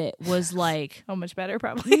said it was like oh, much better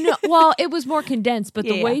probably. no, well, it was more condensed, but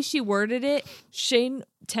Yeah, the way she worded it, Shane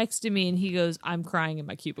texted me and he goes, I'm crying in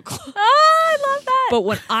my cubicle. Oh, I love that. But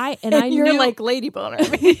when I you're knew, like lady boner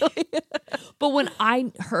immediately. but when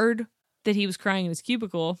I heard that he was crying in his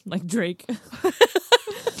cubicle, like Drake,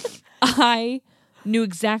 I knew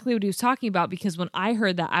exactly what he was talking about because when I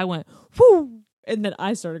heard that, I went, whoo, and then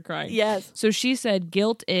I started crying. Yes. So she said,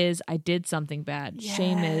 guilt is I did something bad. Yes,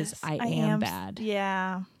 Shame is I am bad.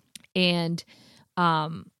 Yeah. And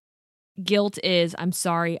guilt is I'm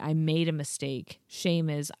sorry I made a mistake. Shame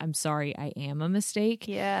is I'm sorry I am a mistake.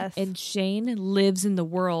 Yes. And Shane lives in the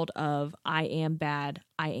world of I am bad,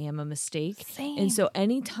 I am a mistake. Same. And so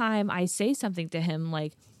anytime I say something to him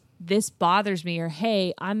like this bothers me or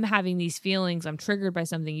hey, I'm having these feelings, I'm triggered by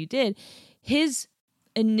something you did, his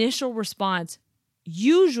initial response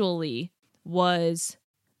usually was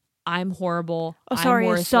I'm horrible. Oh, sorry, I'm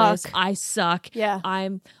I worthless. suck. I suck. Yeah.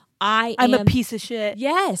 I'm a piece of shit.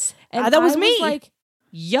 Yes. And that was I me. like,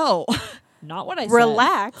 yo, not what I said.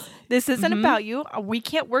 Relax. This isn't Mhm. about you. We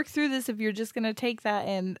can't work through this if you're just going to take that.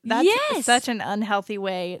 And that's Yes. such an unhealthy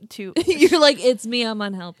way to. You're like, it's me, I'm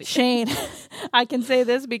unhealthy. Shane, I can say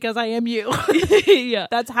this because I am you. Yeah.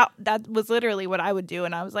 That was literally what I would do.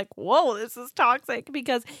 And I was like, whoa, this is toxic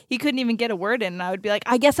because he couldn't even get a word in. And I would be like,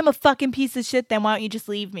 I guess I'm a fucking piece of shit. Then why don't you just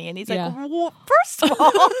leave me? And he's Yeah. like, well, first of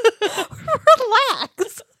all,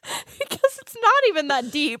 relax. Because it's not even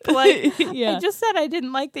that deep. Like, Yeah. I just said I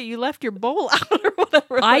didn't like that you left your bowl out or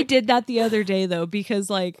whatever. I Like, did that the other day though, because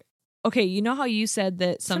like, okay, you know how you said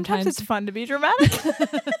that sometimes sometimes it's fun to be dramatic.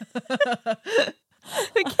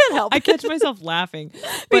 I can't help I it. catch myself laughing. Me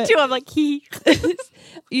But too. I'm like, you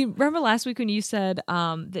remember last week when you said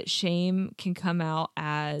that shame can come out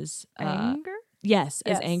as anger? Yes,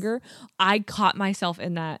 as Yes. anger. I caught myself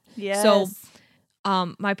in that. Yes. So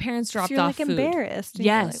my parents dropped you're off like food. embarrassed. and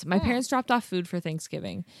you're Yes, like, my "Oh." parents dropped off food for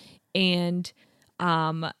Thanksgiving. And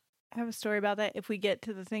I have a story about that if we get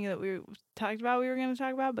to the thing that we talked about we were going to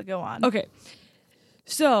talk about, but go on. okay.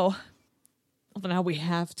 So well, now we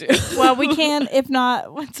have to. Well, we can. If not,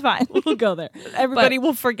 it's fine. We'll go there. Everybody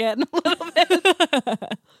will forget in a little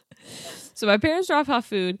bit. So my parents dropped off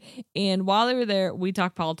food, and while they were there, we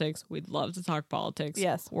talked politics. We'd love to talk politics.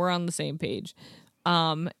 Yes. We're on the same page.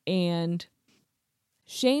 And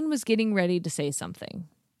Shane was getting ready to say something.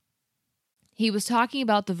 He was talking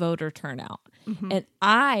about the voter turnout. Mm-hmm.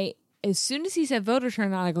 And as soon as he said voter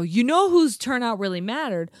turnout, I go, you know whose turnout really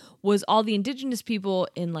mattered was all the indigenous people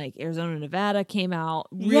in like Arizona, Nevada came out,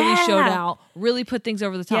 really Yeah. showed out, really put things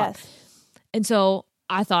over the top. Yes. And so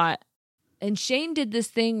I thought, and Shane did this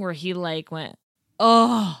thing where he like went,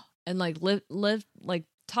 oh, and like like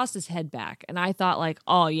tossed his head back. And I thought like,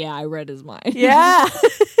 oh yeah, I read his mind. Yeah.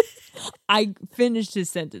 I finished his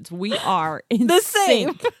sentence. We are in The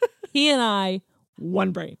same. sync. He and I,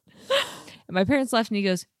 one brain. And my parents left and he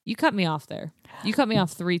goes, you cut me off there. You cut me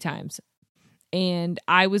off 3 times. And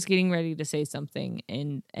I was getting ready to say something,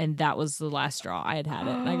 and that was the last straw. I had it.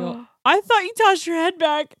 And I go, I thought you tossed your head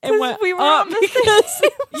back and 'Cause went we were up on the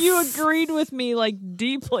because you agreed with me like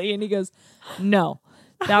deeply. And he goes, no,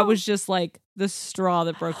 that was just like the straw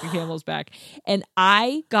that broke the camel's back. And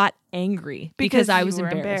I got angry because I you was were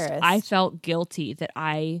embarrassed. I felt guilty that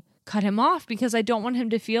I cut him off because I don't want him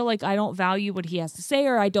to feel like I don't value what he has to say,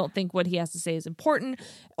 or I don't think what he has to say is important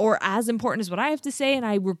or as important as what I have to say. And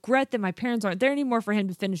I regret that my parents aren't there anymore for him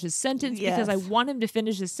to finish his sentence because I Yes. want him to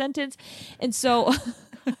finish his sentence. And so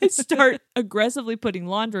I start aggressively putting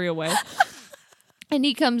laundry away. And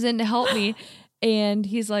he comes in to help me and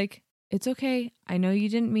he's like, it's okay. I know you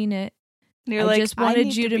didn't mean it. And you're I like, just I wanted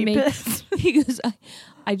need you to to be make pissed. he goes,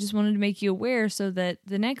 I just wanted to make you aware so that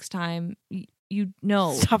the next time you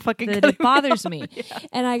know Stop fucking that cutting it bothers off. me. Yeah.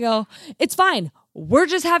 And I go, it's fine. We're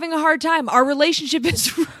just having a hard time. Our relationship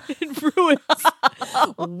is in ruins.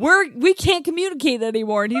 We can't communicate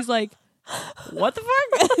anymore. And he's like, what the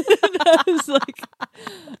fuck? And I was like,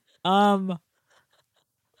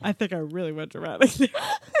 I think I really went dramatic there.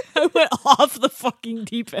 I went off the fucking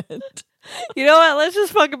deep end. You know what? Let's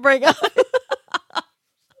just fucking break up.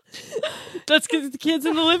 Let's get the kids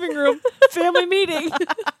in the living room. Family meeting. Mom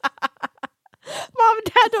and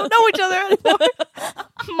Dad don't know each other anymore.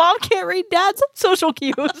 Mom can't read Dad's social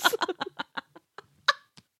cues.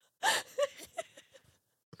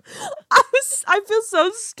 I feel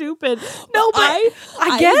so stupid. No, but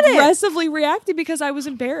I get it. Aggressively reacted because I was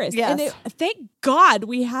embarrassed. Yes. And thank God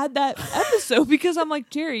we had that episode because I'm like,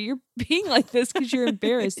 Jerry, you're being like this because you're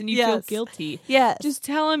embarrassed and you feel Yes. guilty. Yes. Just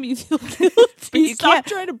tell him you feel guilty. you Stop can't-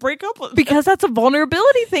 trying to break up with him. Because that's a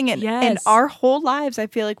vulnerability thing. And in Yes. our whole lives, I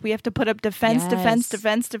feel like we have to put up defense Yes. to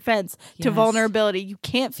Yes. vulnerability. You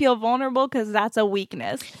can't feel vulnerable because that's a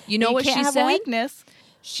weakness. You know what can't she have said? A weakness.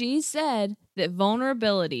 She said that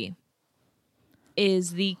vulnerability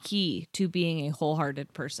is the key to being a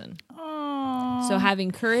wholehearted person. So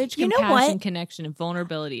having courage, You know compassion, what? connection, and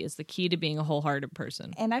vulnerability is the key to being a wholehearted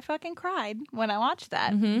person. And I fucking cried when I watched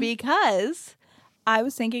that Mm-hmm. because I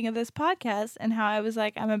was thinking of this podcast and how I was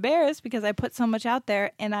like, I'm embarrassed because I put so much out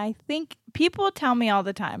there. And I think people tell me all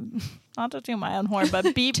the time, not to toot my own horn,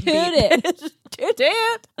 but beep, Toot beep. it. Toot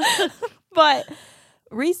it. But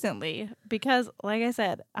recently, because like I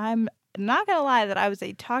said, I'm not going to lie that I was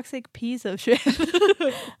a toxic piece of shit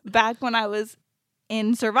back when I was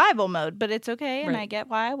in survival mode, but it's okay. And Right. I get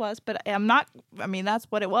why I was, but I'm not, I mean, that's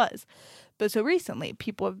what it was. But so recently,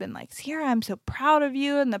 people have been like, Sierra, I'm so proud of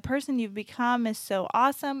you. And the person you've become is so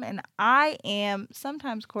awesome. And I am,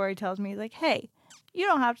 sometimes Corey tells me, he's like, hey, you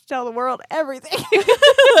don't have to tell the world everything.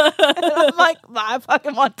 And I'm like, well, I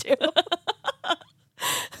fucking want to.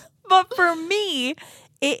 But for me,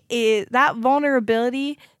 it is that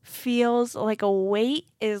vulnerability feels like a weight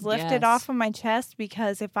is lifted Yes. off of my chest,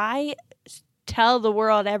 because if I tell the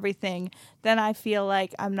world everything, then I feel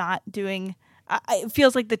like I'm not doing. It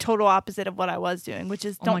feels like the total opposite of what I was doing, which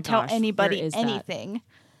is Oh my don't tell gosh, anybody where is that? anything.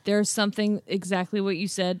 There's something exactly what you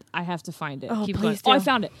said. I have to find it. Oh, Keep going. please Oh, I do.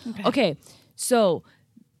 found it. Okay. So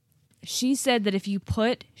she said that if you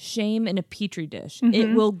put shame in a petri dish,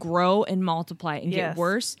 it will grow and multiply and Mm-hmm. Yes. get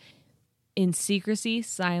worse in secrecy,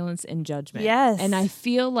 silence, and judgment. Yes. And I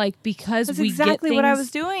feel like because That's we exactly get what I things-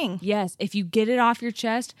 was doing. Yes. If you get it off your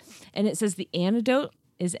chest, and it says the antidote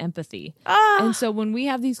is empathy. And so when we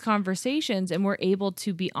have these conversations and we're able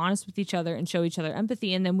to be honest with each other and show each other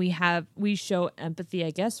empathy, and then we show empathy,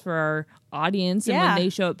 I guess, for our audience, and Yeah. when they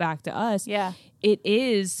show it back to us, Yeah. it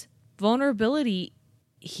is vulnerability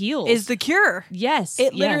heals. Is the cure. yes.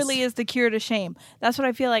 It literally is the cure to shame. That's what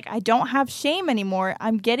I feel like. I don't have shame anymore.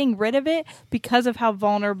 I'm getting rid of it because of how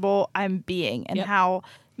vulnerable I'm being, and Yep. how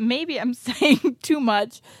maybe I'm saying too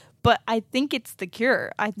much, but I think it's the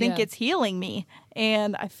cure. I think Yeah. it's healing me,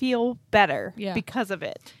 and I feel better Yeah. because of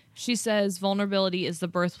it. She says vulnerability is the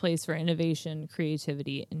birthplace for innovation,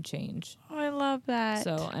 creativity, and change. Oh, I love that.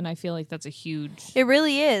 So, and I feel like that's a huge. It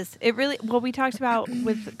really is. It really, well, we talked about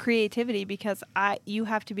with creativity, because you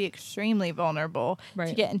have to be extremely vulnerable to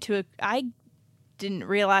Right. get into it. I didn't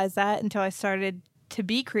realize that until I started to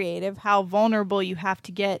be creative, how vulnerable you have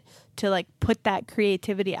to get to like put that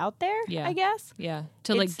creativity out there, Yeah. I guess. Yeah.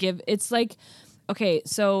 To like give, it's like, okay,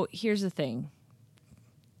 so here's the thing.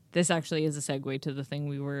 This actually is a segue to the thing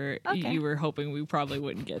we were, Okay. you were hoping we probably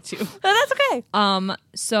wouldn't get to. But that's okay.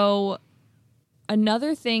 So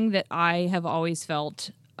another thing that I have always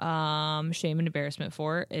felt shame and embarrassment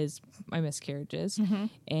for is my miscarriages. Mm-hmm.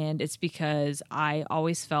 And it's because I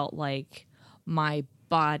always felt like my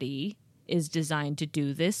body is designed to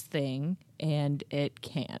do this thing and it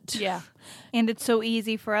can't. Yeah. And it's so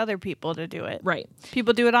easy for other people to do it. Right.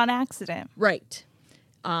 People do it on accident. Right.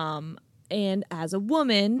 And as a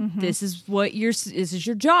woman, this is this is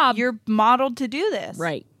your job. You're modeled to do this.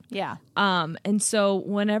 right. Yeah. And so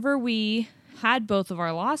whenever we had both of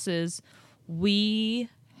our losses, we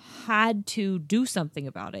had to do something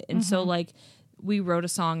about it. And so like we wrote a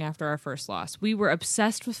song after our first loss. We were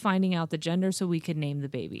obsessed with finding out the gender so we could name the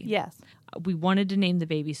baby. Yes. We wanted to name the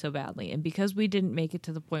baby so badly. And because we didn't make it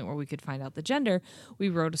to the point where we could find out the gender, we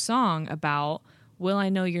wrote a song about, will I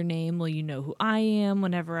know your name? Will you know who I am?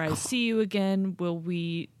 Whenever I see you again, will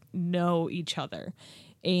we know each other?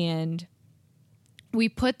 And we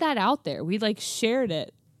put that out there. We like shared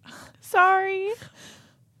it. Sorry.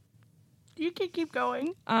 You can keep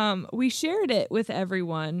going. We shared it with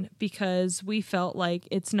everyone because we felt like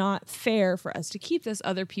it's not fair for us to keep this.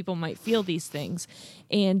 Other people might feel these things.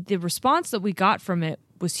 And the response that we got from it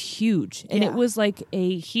was huge. And Yeah. it was like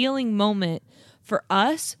a healing moment for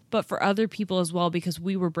us, but for other people as well, because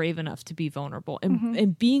we were brave enough to be vulnerable.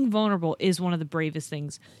 And being vulnerable is one of the bravest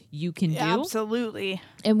things you can do. Absolutely.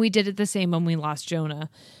 And we did it the same when we lost Jonah.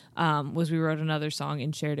 Was we wrote another song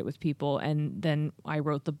and shared it with people. And then I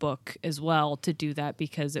wrote the book as well to do that,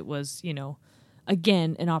 because it was,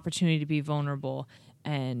 again, an opportunity to be vulnerable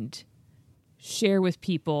and share with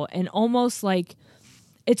people. And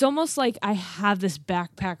it's almost like I have this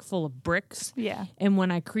backpack full of bricks. Yeah. And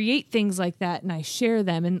when I create things like that and I share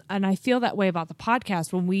them, and I feel that way about the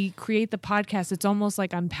podcast. When we create the podcast, it's almost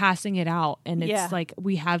like I'm passing it out, and it's like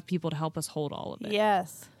we have people to help us hold all of it.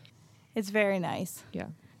 Yes. It's very nice. Yeah.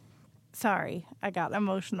 Sorry, I got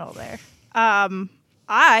emotional there.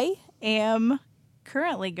 I am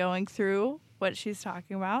currently going through what she's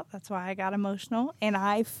talking about. That's why I got emotional. And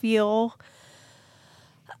I feel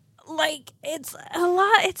like it's a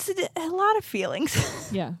lot of feelings.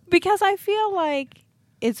 Yeah. Because I feel like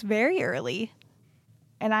it's very early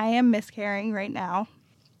and I am miscarrying right now.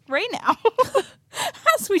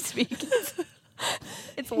 As we speak.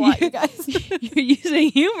 It's a lot, you guys. You're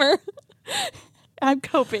using humor. I'm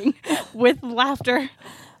coping with laughter.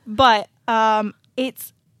 But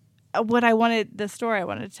it's the story I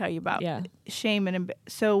wanted to tell you about. Yeah. Shame and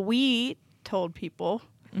so we told people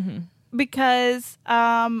because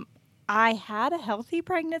I had a healthy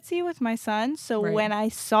pregnancy with my son. So when I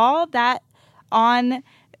saw that when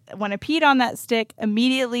I peed on that stick,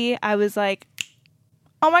 immediately I was like,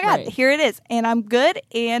 oh my God, here it is. And I'm good.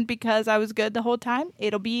 And because I was good the whole time,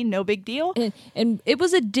 it'll be no big deal. And it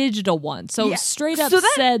was a digital one. So straight up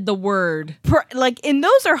said the word. And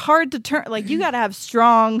those are hard to turn. Like, you got to have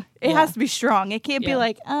strong. It has to be strong. It can't be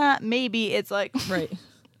like, maybe. It's like. Right.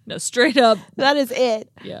 No, straight up. That is it.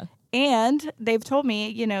 Yeah. And they've told me,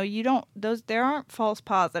 you don't, there aren't false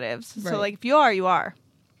positives. Right. So, like, if you are, you are.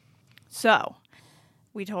 So,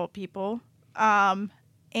 we told people. And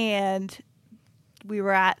we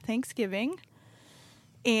were at Thanksgiving,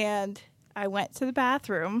 and I went to the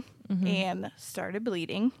bathroom and started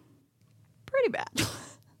bleeding pretty bad.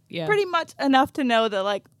 Yeah. Pretty much enough to know that,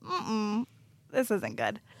 like, this isn't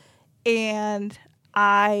good. And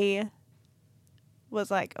I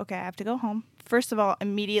was like, okay, I have to go home. First of all,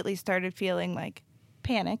 immediately started feeling like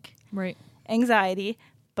panic, right, anxiety,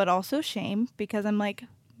 but also shame, because I'm like,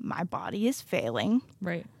 my body is failing.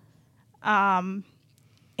 Right.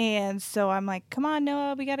 And so I'm like, come on,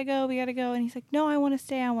 Noah, we gotta go. And he's like, no, I want to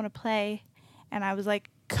stay. I want to play. And I was like,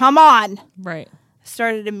 come on. Right.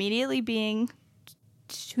 Started immediately being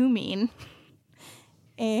too mean.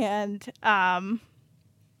 And I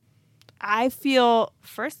feel,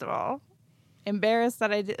 first of all, embarrassed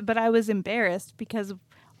that I did, but I was embarrassed because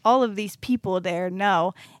all of these people there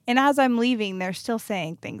know. And as I'm leaving, they're still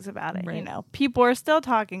saying things about it. Right. People are still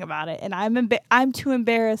talking about it. And I'm too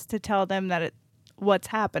embarrassed to tell them that what's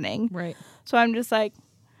happening. Right. So I'm just like,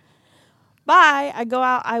 bye. I go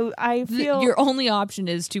out. I feel your only option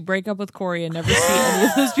is to break up with Corey and never see any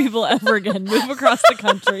of those people ever again. Move across the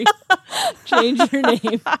country. Change your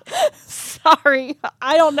name. Sorry.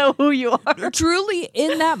 I don't know who you are. Truly,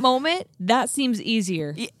 in that moment, that seems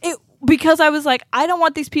easier. Because I was like, I don't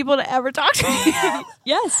want these people to ever talk to me.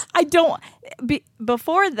 Yes. I don't.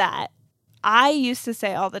 Before that, I used to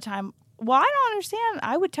say all the time, well, I don't understand.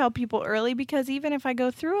 I would tell people early, because even if I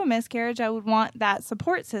go through a miscarriage, I would want that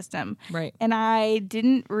support system. Right. And I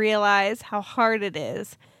didn't realize how hard it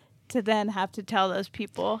is to then have to tell those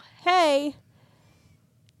people, hey,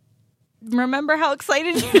 remember how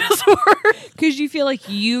excited you just were? Because you feel like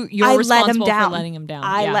you're responsible for letting them down.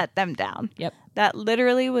 I let them down. Yep. That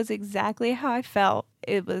literally was exactly how I felt.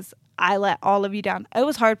 It was, I let all of you down. It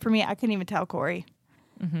was hard for me. I couldn't even tell Corey.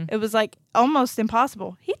 Mm-hmm. It was like almost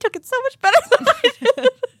impossible. He took it so much better than I did.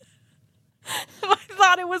 I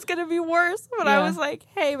thought it was going to be worse, but I was like,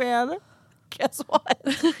 hey, man, guess what?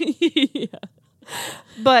 Yeah.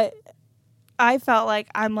 But I felt like,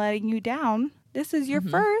 I'm letting you down. This is your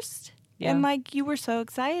first. Yeah. And like, you were so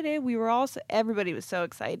excited. Everybody was so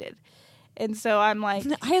excited. And so I'm like,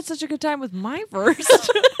 I had such a good time with my first.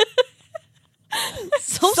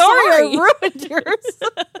 So sorry I ruined yours.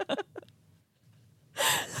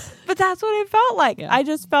 But that's what it felt like. Yeah. I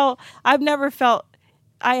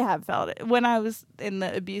have felt it when I was in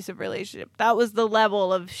the abusive relationship. That was the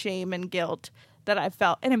level of shame and guilt that I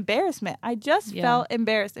felt, and embarrassment. I just felt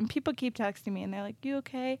embarrassed. And people keep texting me and they're like, you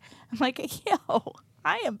okay? I'm like, yo,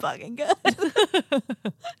 I am fucking good.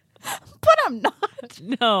 But I'm not.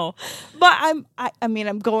 No. But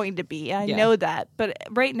I'm going to be. I know that. But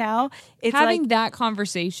right now, it's having like, that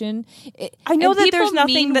conversation. I know that there's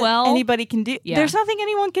nothing that anybody can do. Yeah. There's nothing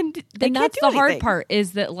anyone can do. And that's the hard part,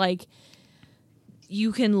 is that, like,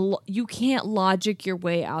 you can't logic your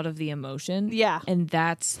way out of the emotion. Yeah. And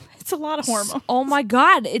that's It's a lot of hormones. oh my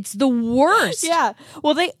God, it's the worst. Yeah.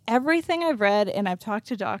 Well, everything I've read and I've talked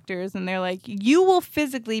to doctors and they're like, you will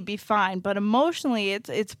physically be fine, but emotionally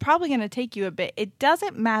it's probably going to take you a bit. It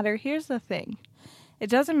doesn't matter. Here's the thing. It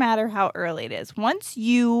doesn't matter how early it is. Once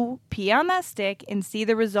you pee on that stick and see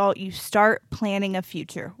the result, you start planning a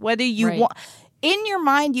future. Whether you want, in your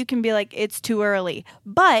mind, you can be like, it's too early,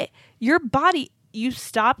 but your body, you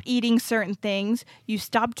stop eating certain things, you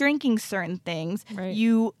stop drinking certain things,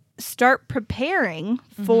 you start preparing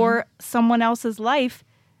for someone else's life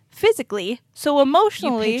physically. So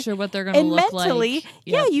emotionally, you picture what they're going to and look mentally, like.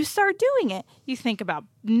 yeah, you start doing it. You think about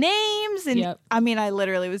names, and I mean, I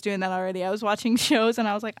literally was doing that already. I was watching shows, and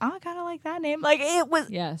I was like, oh, I kind of like that name. Like it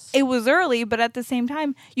was early, but at the same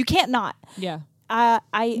time, you can't not. Yeah.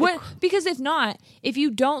 Because if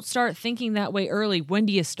you don't start thinking that way early, when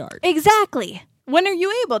do you start? Exactly. When are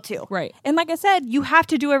you able to? Right. And like I said, you have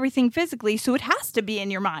to do everything physically, so it has to be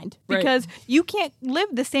in your mind because you can't live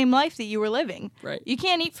the same life that you were living. Right. You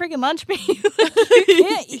can't eat freaking lunch meat.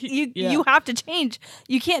 You have to change.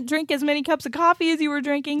 You can't drink as many cups of coffee as you were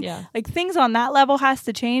drinking. Yeah. Like things on that level has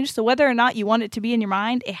to change. So whether or not you want it to be in your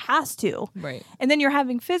mind, it has to. Right. And then you're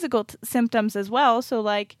having physical symptoms as well. So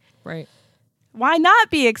like, why not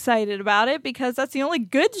be excited about it? Because that's the only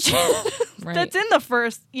good shit that's in the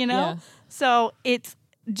first, Yeah. So it's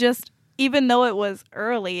just, even though it was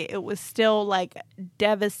early, it was still like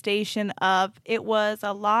devastation of, it was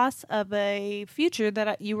a loss of a future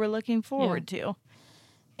that you were looking forward to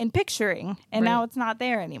and picturing. And now it's not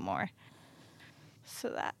there anymore. So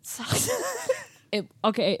that sucks.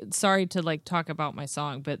 Okay, sorry to like talk about my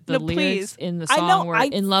song, but the lyrics in the I song know, were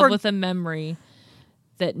in love with a memory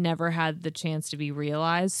that never had the chance to be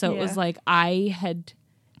realized. So it was like I had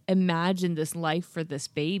imagined this life for this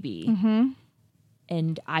baby,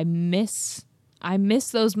 and I miss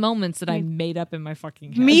those moments that I made up in my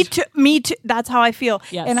fucking head. Me too. That's how I feel.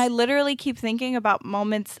 Yes. And I literally keep thinking about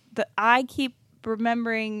moments that I keep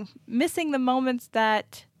remembering, missing the moments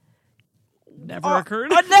that never occurred.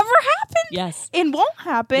 Never happened. Yes. And won't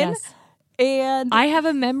happen. Yes. And I have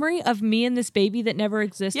a memory of me and this baby that never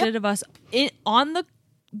existed, of us on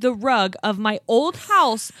the rug of my old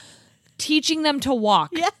house teaching them to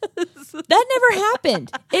walk. Yes. That never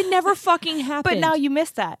happened. It never fucking happened. But now you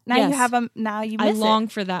miss that. Now you have now you miss I long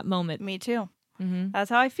for that moment. Me too. That's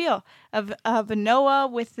how I feel of Noah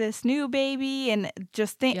with this new baby, and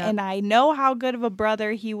just think, and I know how good of a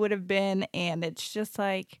brother he would have been, and it's just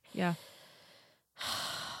like,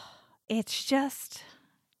 it's just,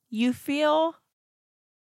 you feel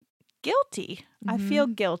guilty. I feel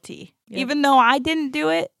guilty. Even though I didn't do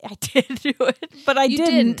it, I did do it, but I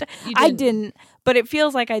didn't. I didn't, but it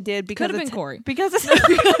feels like I did because could have been Corey. Because it's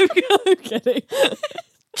I'm kidding.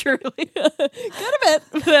 Truly. Could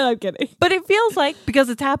have been. I'm kidding. But it feels like, because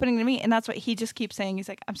it's happening to me, and that's what he just keeps saying. He's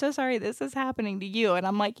like, I'm so sorry this is happening to you. And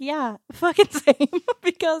I'm like, yeah, fucking same.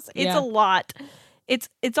 Because it's a lot.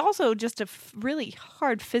 It's also just a really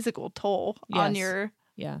hard physical toll on your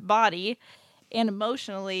body. And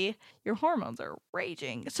emotionally, your hormones are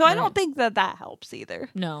raging. So I don't think that helps either.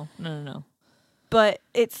 No. But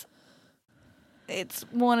it's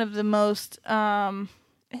one of the most...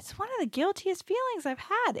 it's one of the guiltiest feelings I've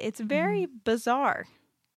had. It's very bizarre.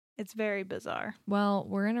 It's very bizarre. Well,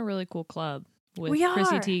 we're in a really cool club with We are.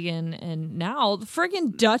 Chrissy Teigen and now the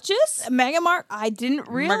friggin' Duchess. Meghan Markle. I didn't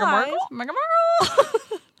realize. Meghan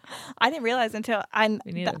Markle. I didn't realize until I Do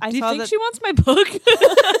you saw think that she wants my book?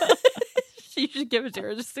 you should give it to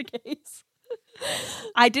her just in case.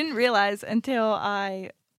 I didn't realize until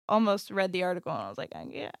I almost read the article, and I was like,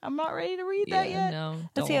 I'm not ready to read that yet. No,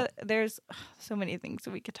 Let's see, there's so many things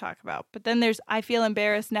that we could talk about. But then I feel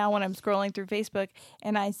embarrassed now when I'm scrolling through Facebook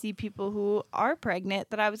and I see people who are pregnant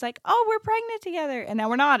that I was like, oh, we're pregnant together. And now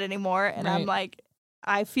we're not anymore. And I'm like,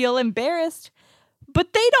 I feel embarrassed.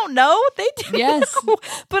 But they don't know. They do know.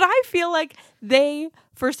 But I feel like they,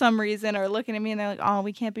 for some reason, are looking at me and they're like, oh,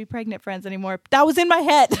 we can't be pregnant friends anymore. That was in my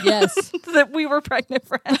head. Yes. That we were pregnant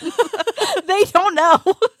friends. They don't know.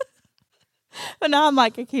 But now I'm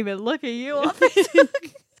like, I can't even look at you on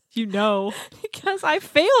Facebook. You know. Because I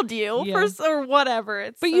failed you or whatever.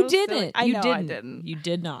 But you didn't. I didn't. I didn't. You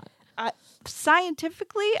did not.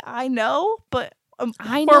 Scientifically, I know, but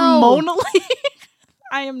I know. hormonally,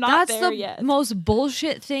 I am not That's there the yet. most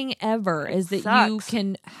bullshit thing ever is that you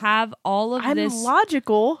can have all of I'm this.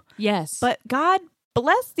 logical. Yes. But God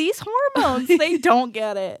bless these hormones. They don't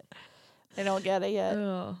get it. They don't get it yet.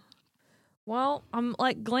 Ugh. Well, I'm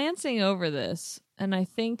like glancing over this, and I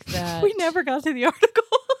think that We never got to the article.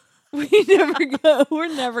 We're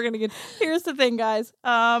never gonna get. Here's the thing, guys.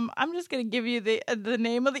 I'm just gonna give you the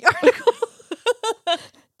name of the article.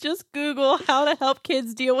 Just Google how to help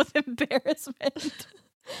kids deal with embarrassment.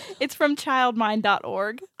 It's from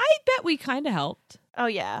childmind.org. I bet we kind of helped. Oh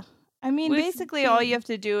yeah. I mean, basically all you have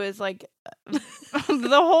to do is like the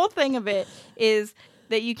whole thing of it is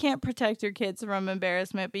that you can't protect your kids from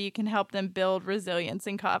embarrassment, but you can help them build resilience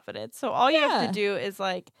and confidence. So all you have to do is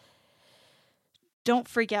like, don't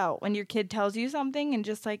freak out when your kid tells you something, and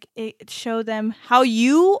just like show them how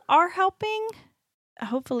you are helping.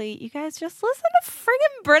 Hopefully you guys just listen to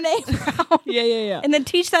friggin' Brene Brown. Yeah. And then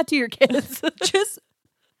teach that to your kids. Just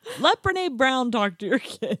let Brene Brown talk to your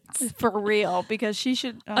kids. For real, because she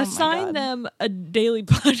should assign them a daily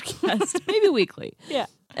podcast, maybe weekly. Yeah.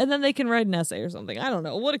 And then they can write an essay or something. I don't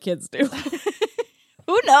know. What do kids do?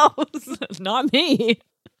 Who knows? Not me.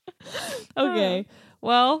 Okay.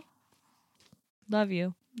 Well, love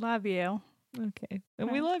you. Love you. Okay.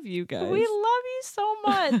 And we love you guys. We love you so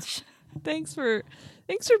much. Thanks for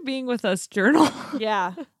being with us, Journal.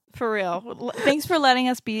 Yeah, for real. Thanks for letting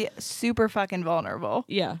us be super fucking vulnerable.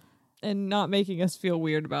 Yeah. And not making us feel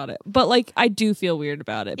weird about it. But like, I do feel weird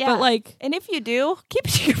about it. Yeah. But like, and if you do, keep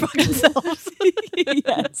it to your fucking selves.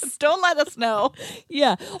 Yes. Don't let us know.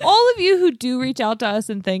 Yeah. All of you who do reach out to us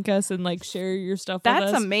and thank us and like share your stuff with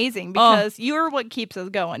us. That's amazing, because you're what keeps us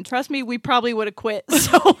going. Trust me, we probably would have quit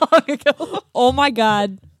so long ago. Oh my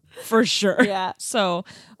God. For sure. Yeah. So,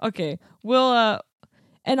 okay. We'll,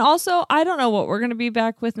 and also, I don't know what we're going to be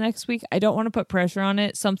back with next week. I don't want to put pressure on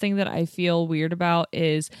it. Something that I feel weird about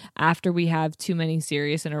is after we have too many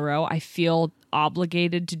serious in a row, I feel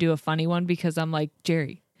obligated to do a funny one, because I'm like,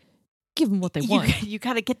 Jerry, give them what they want. You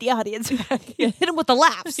got to get the audience back. Yeah, hit them with the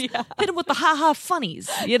laughs. Yeah. Hit them with the ha-ha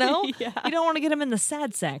funnies, you know? Yeah. You don't want to get them in the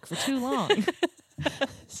sad sack for too long.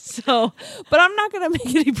 So, but I'm not going to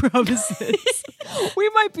make any promises. We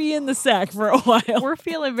might be in the sack for a while. We're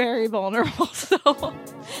feeling very vulnerable, so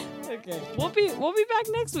okay. We'll be back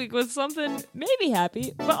next week with something maybe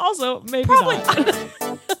happy, but also maybe probably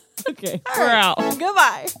not. Okay. All We're right. out.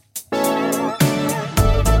 Goodbye.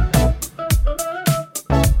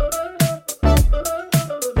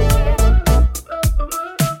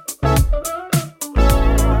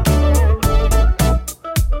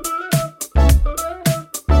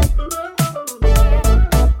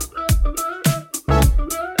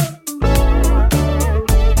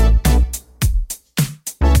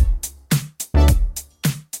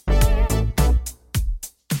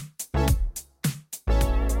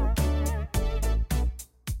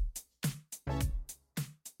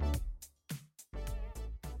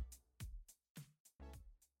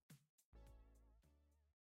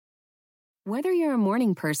 Whether you're a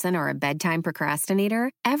morning person or a bedtime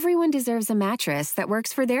procrastinator, everyone deserves a mattress that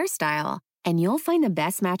works for their style. And you'll find the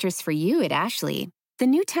best mattress for you at Ashley. The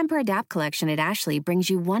new Temper-Adapt collection at Ashley brings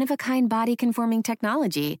you one-of-a-kind body-conforming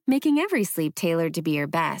technology, making every sleep tailored to be your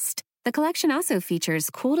best. The collection also features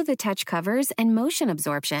cool-to-the-touch covers and motion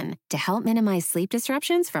absorption to help minimize sleep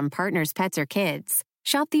disruptions from partners, pets, or kids.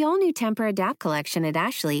 Shop the all-new Temper-Adapt collection at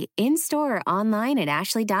Ashley, in-store or online at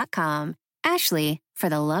ashley.com. Ashley, for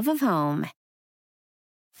the love of home.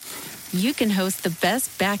 You can host the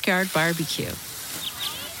best backyard barbecue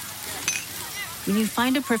when you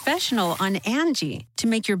find a professional on Angie to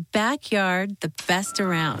make your backyard the best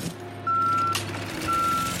around.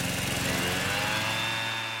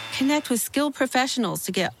 Connect with skilled professionals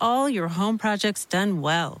to get all your home projects done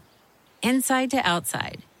well. Inside to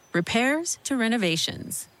outside, repairs to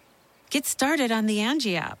renovations. Get started on the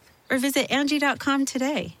Angie app or visit Angie.com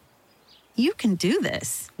today. You can do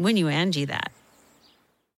this when you Angie that.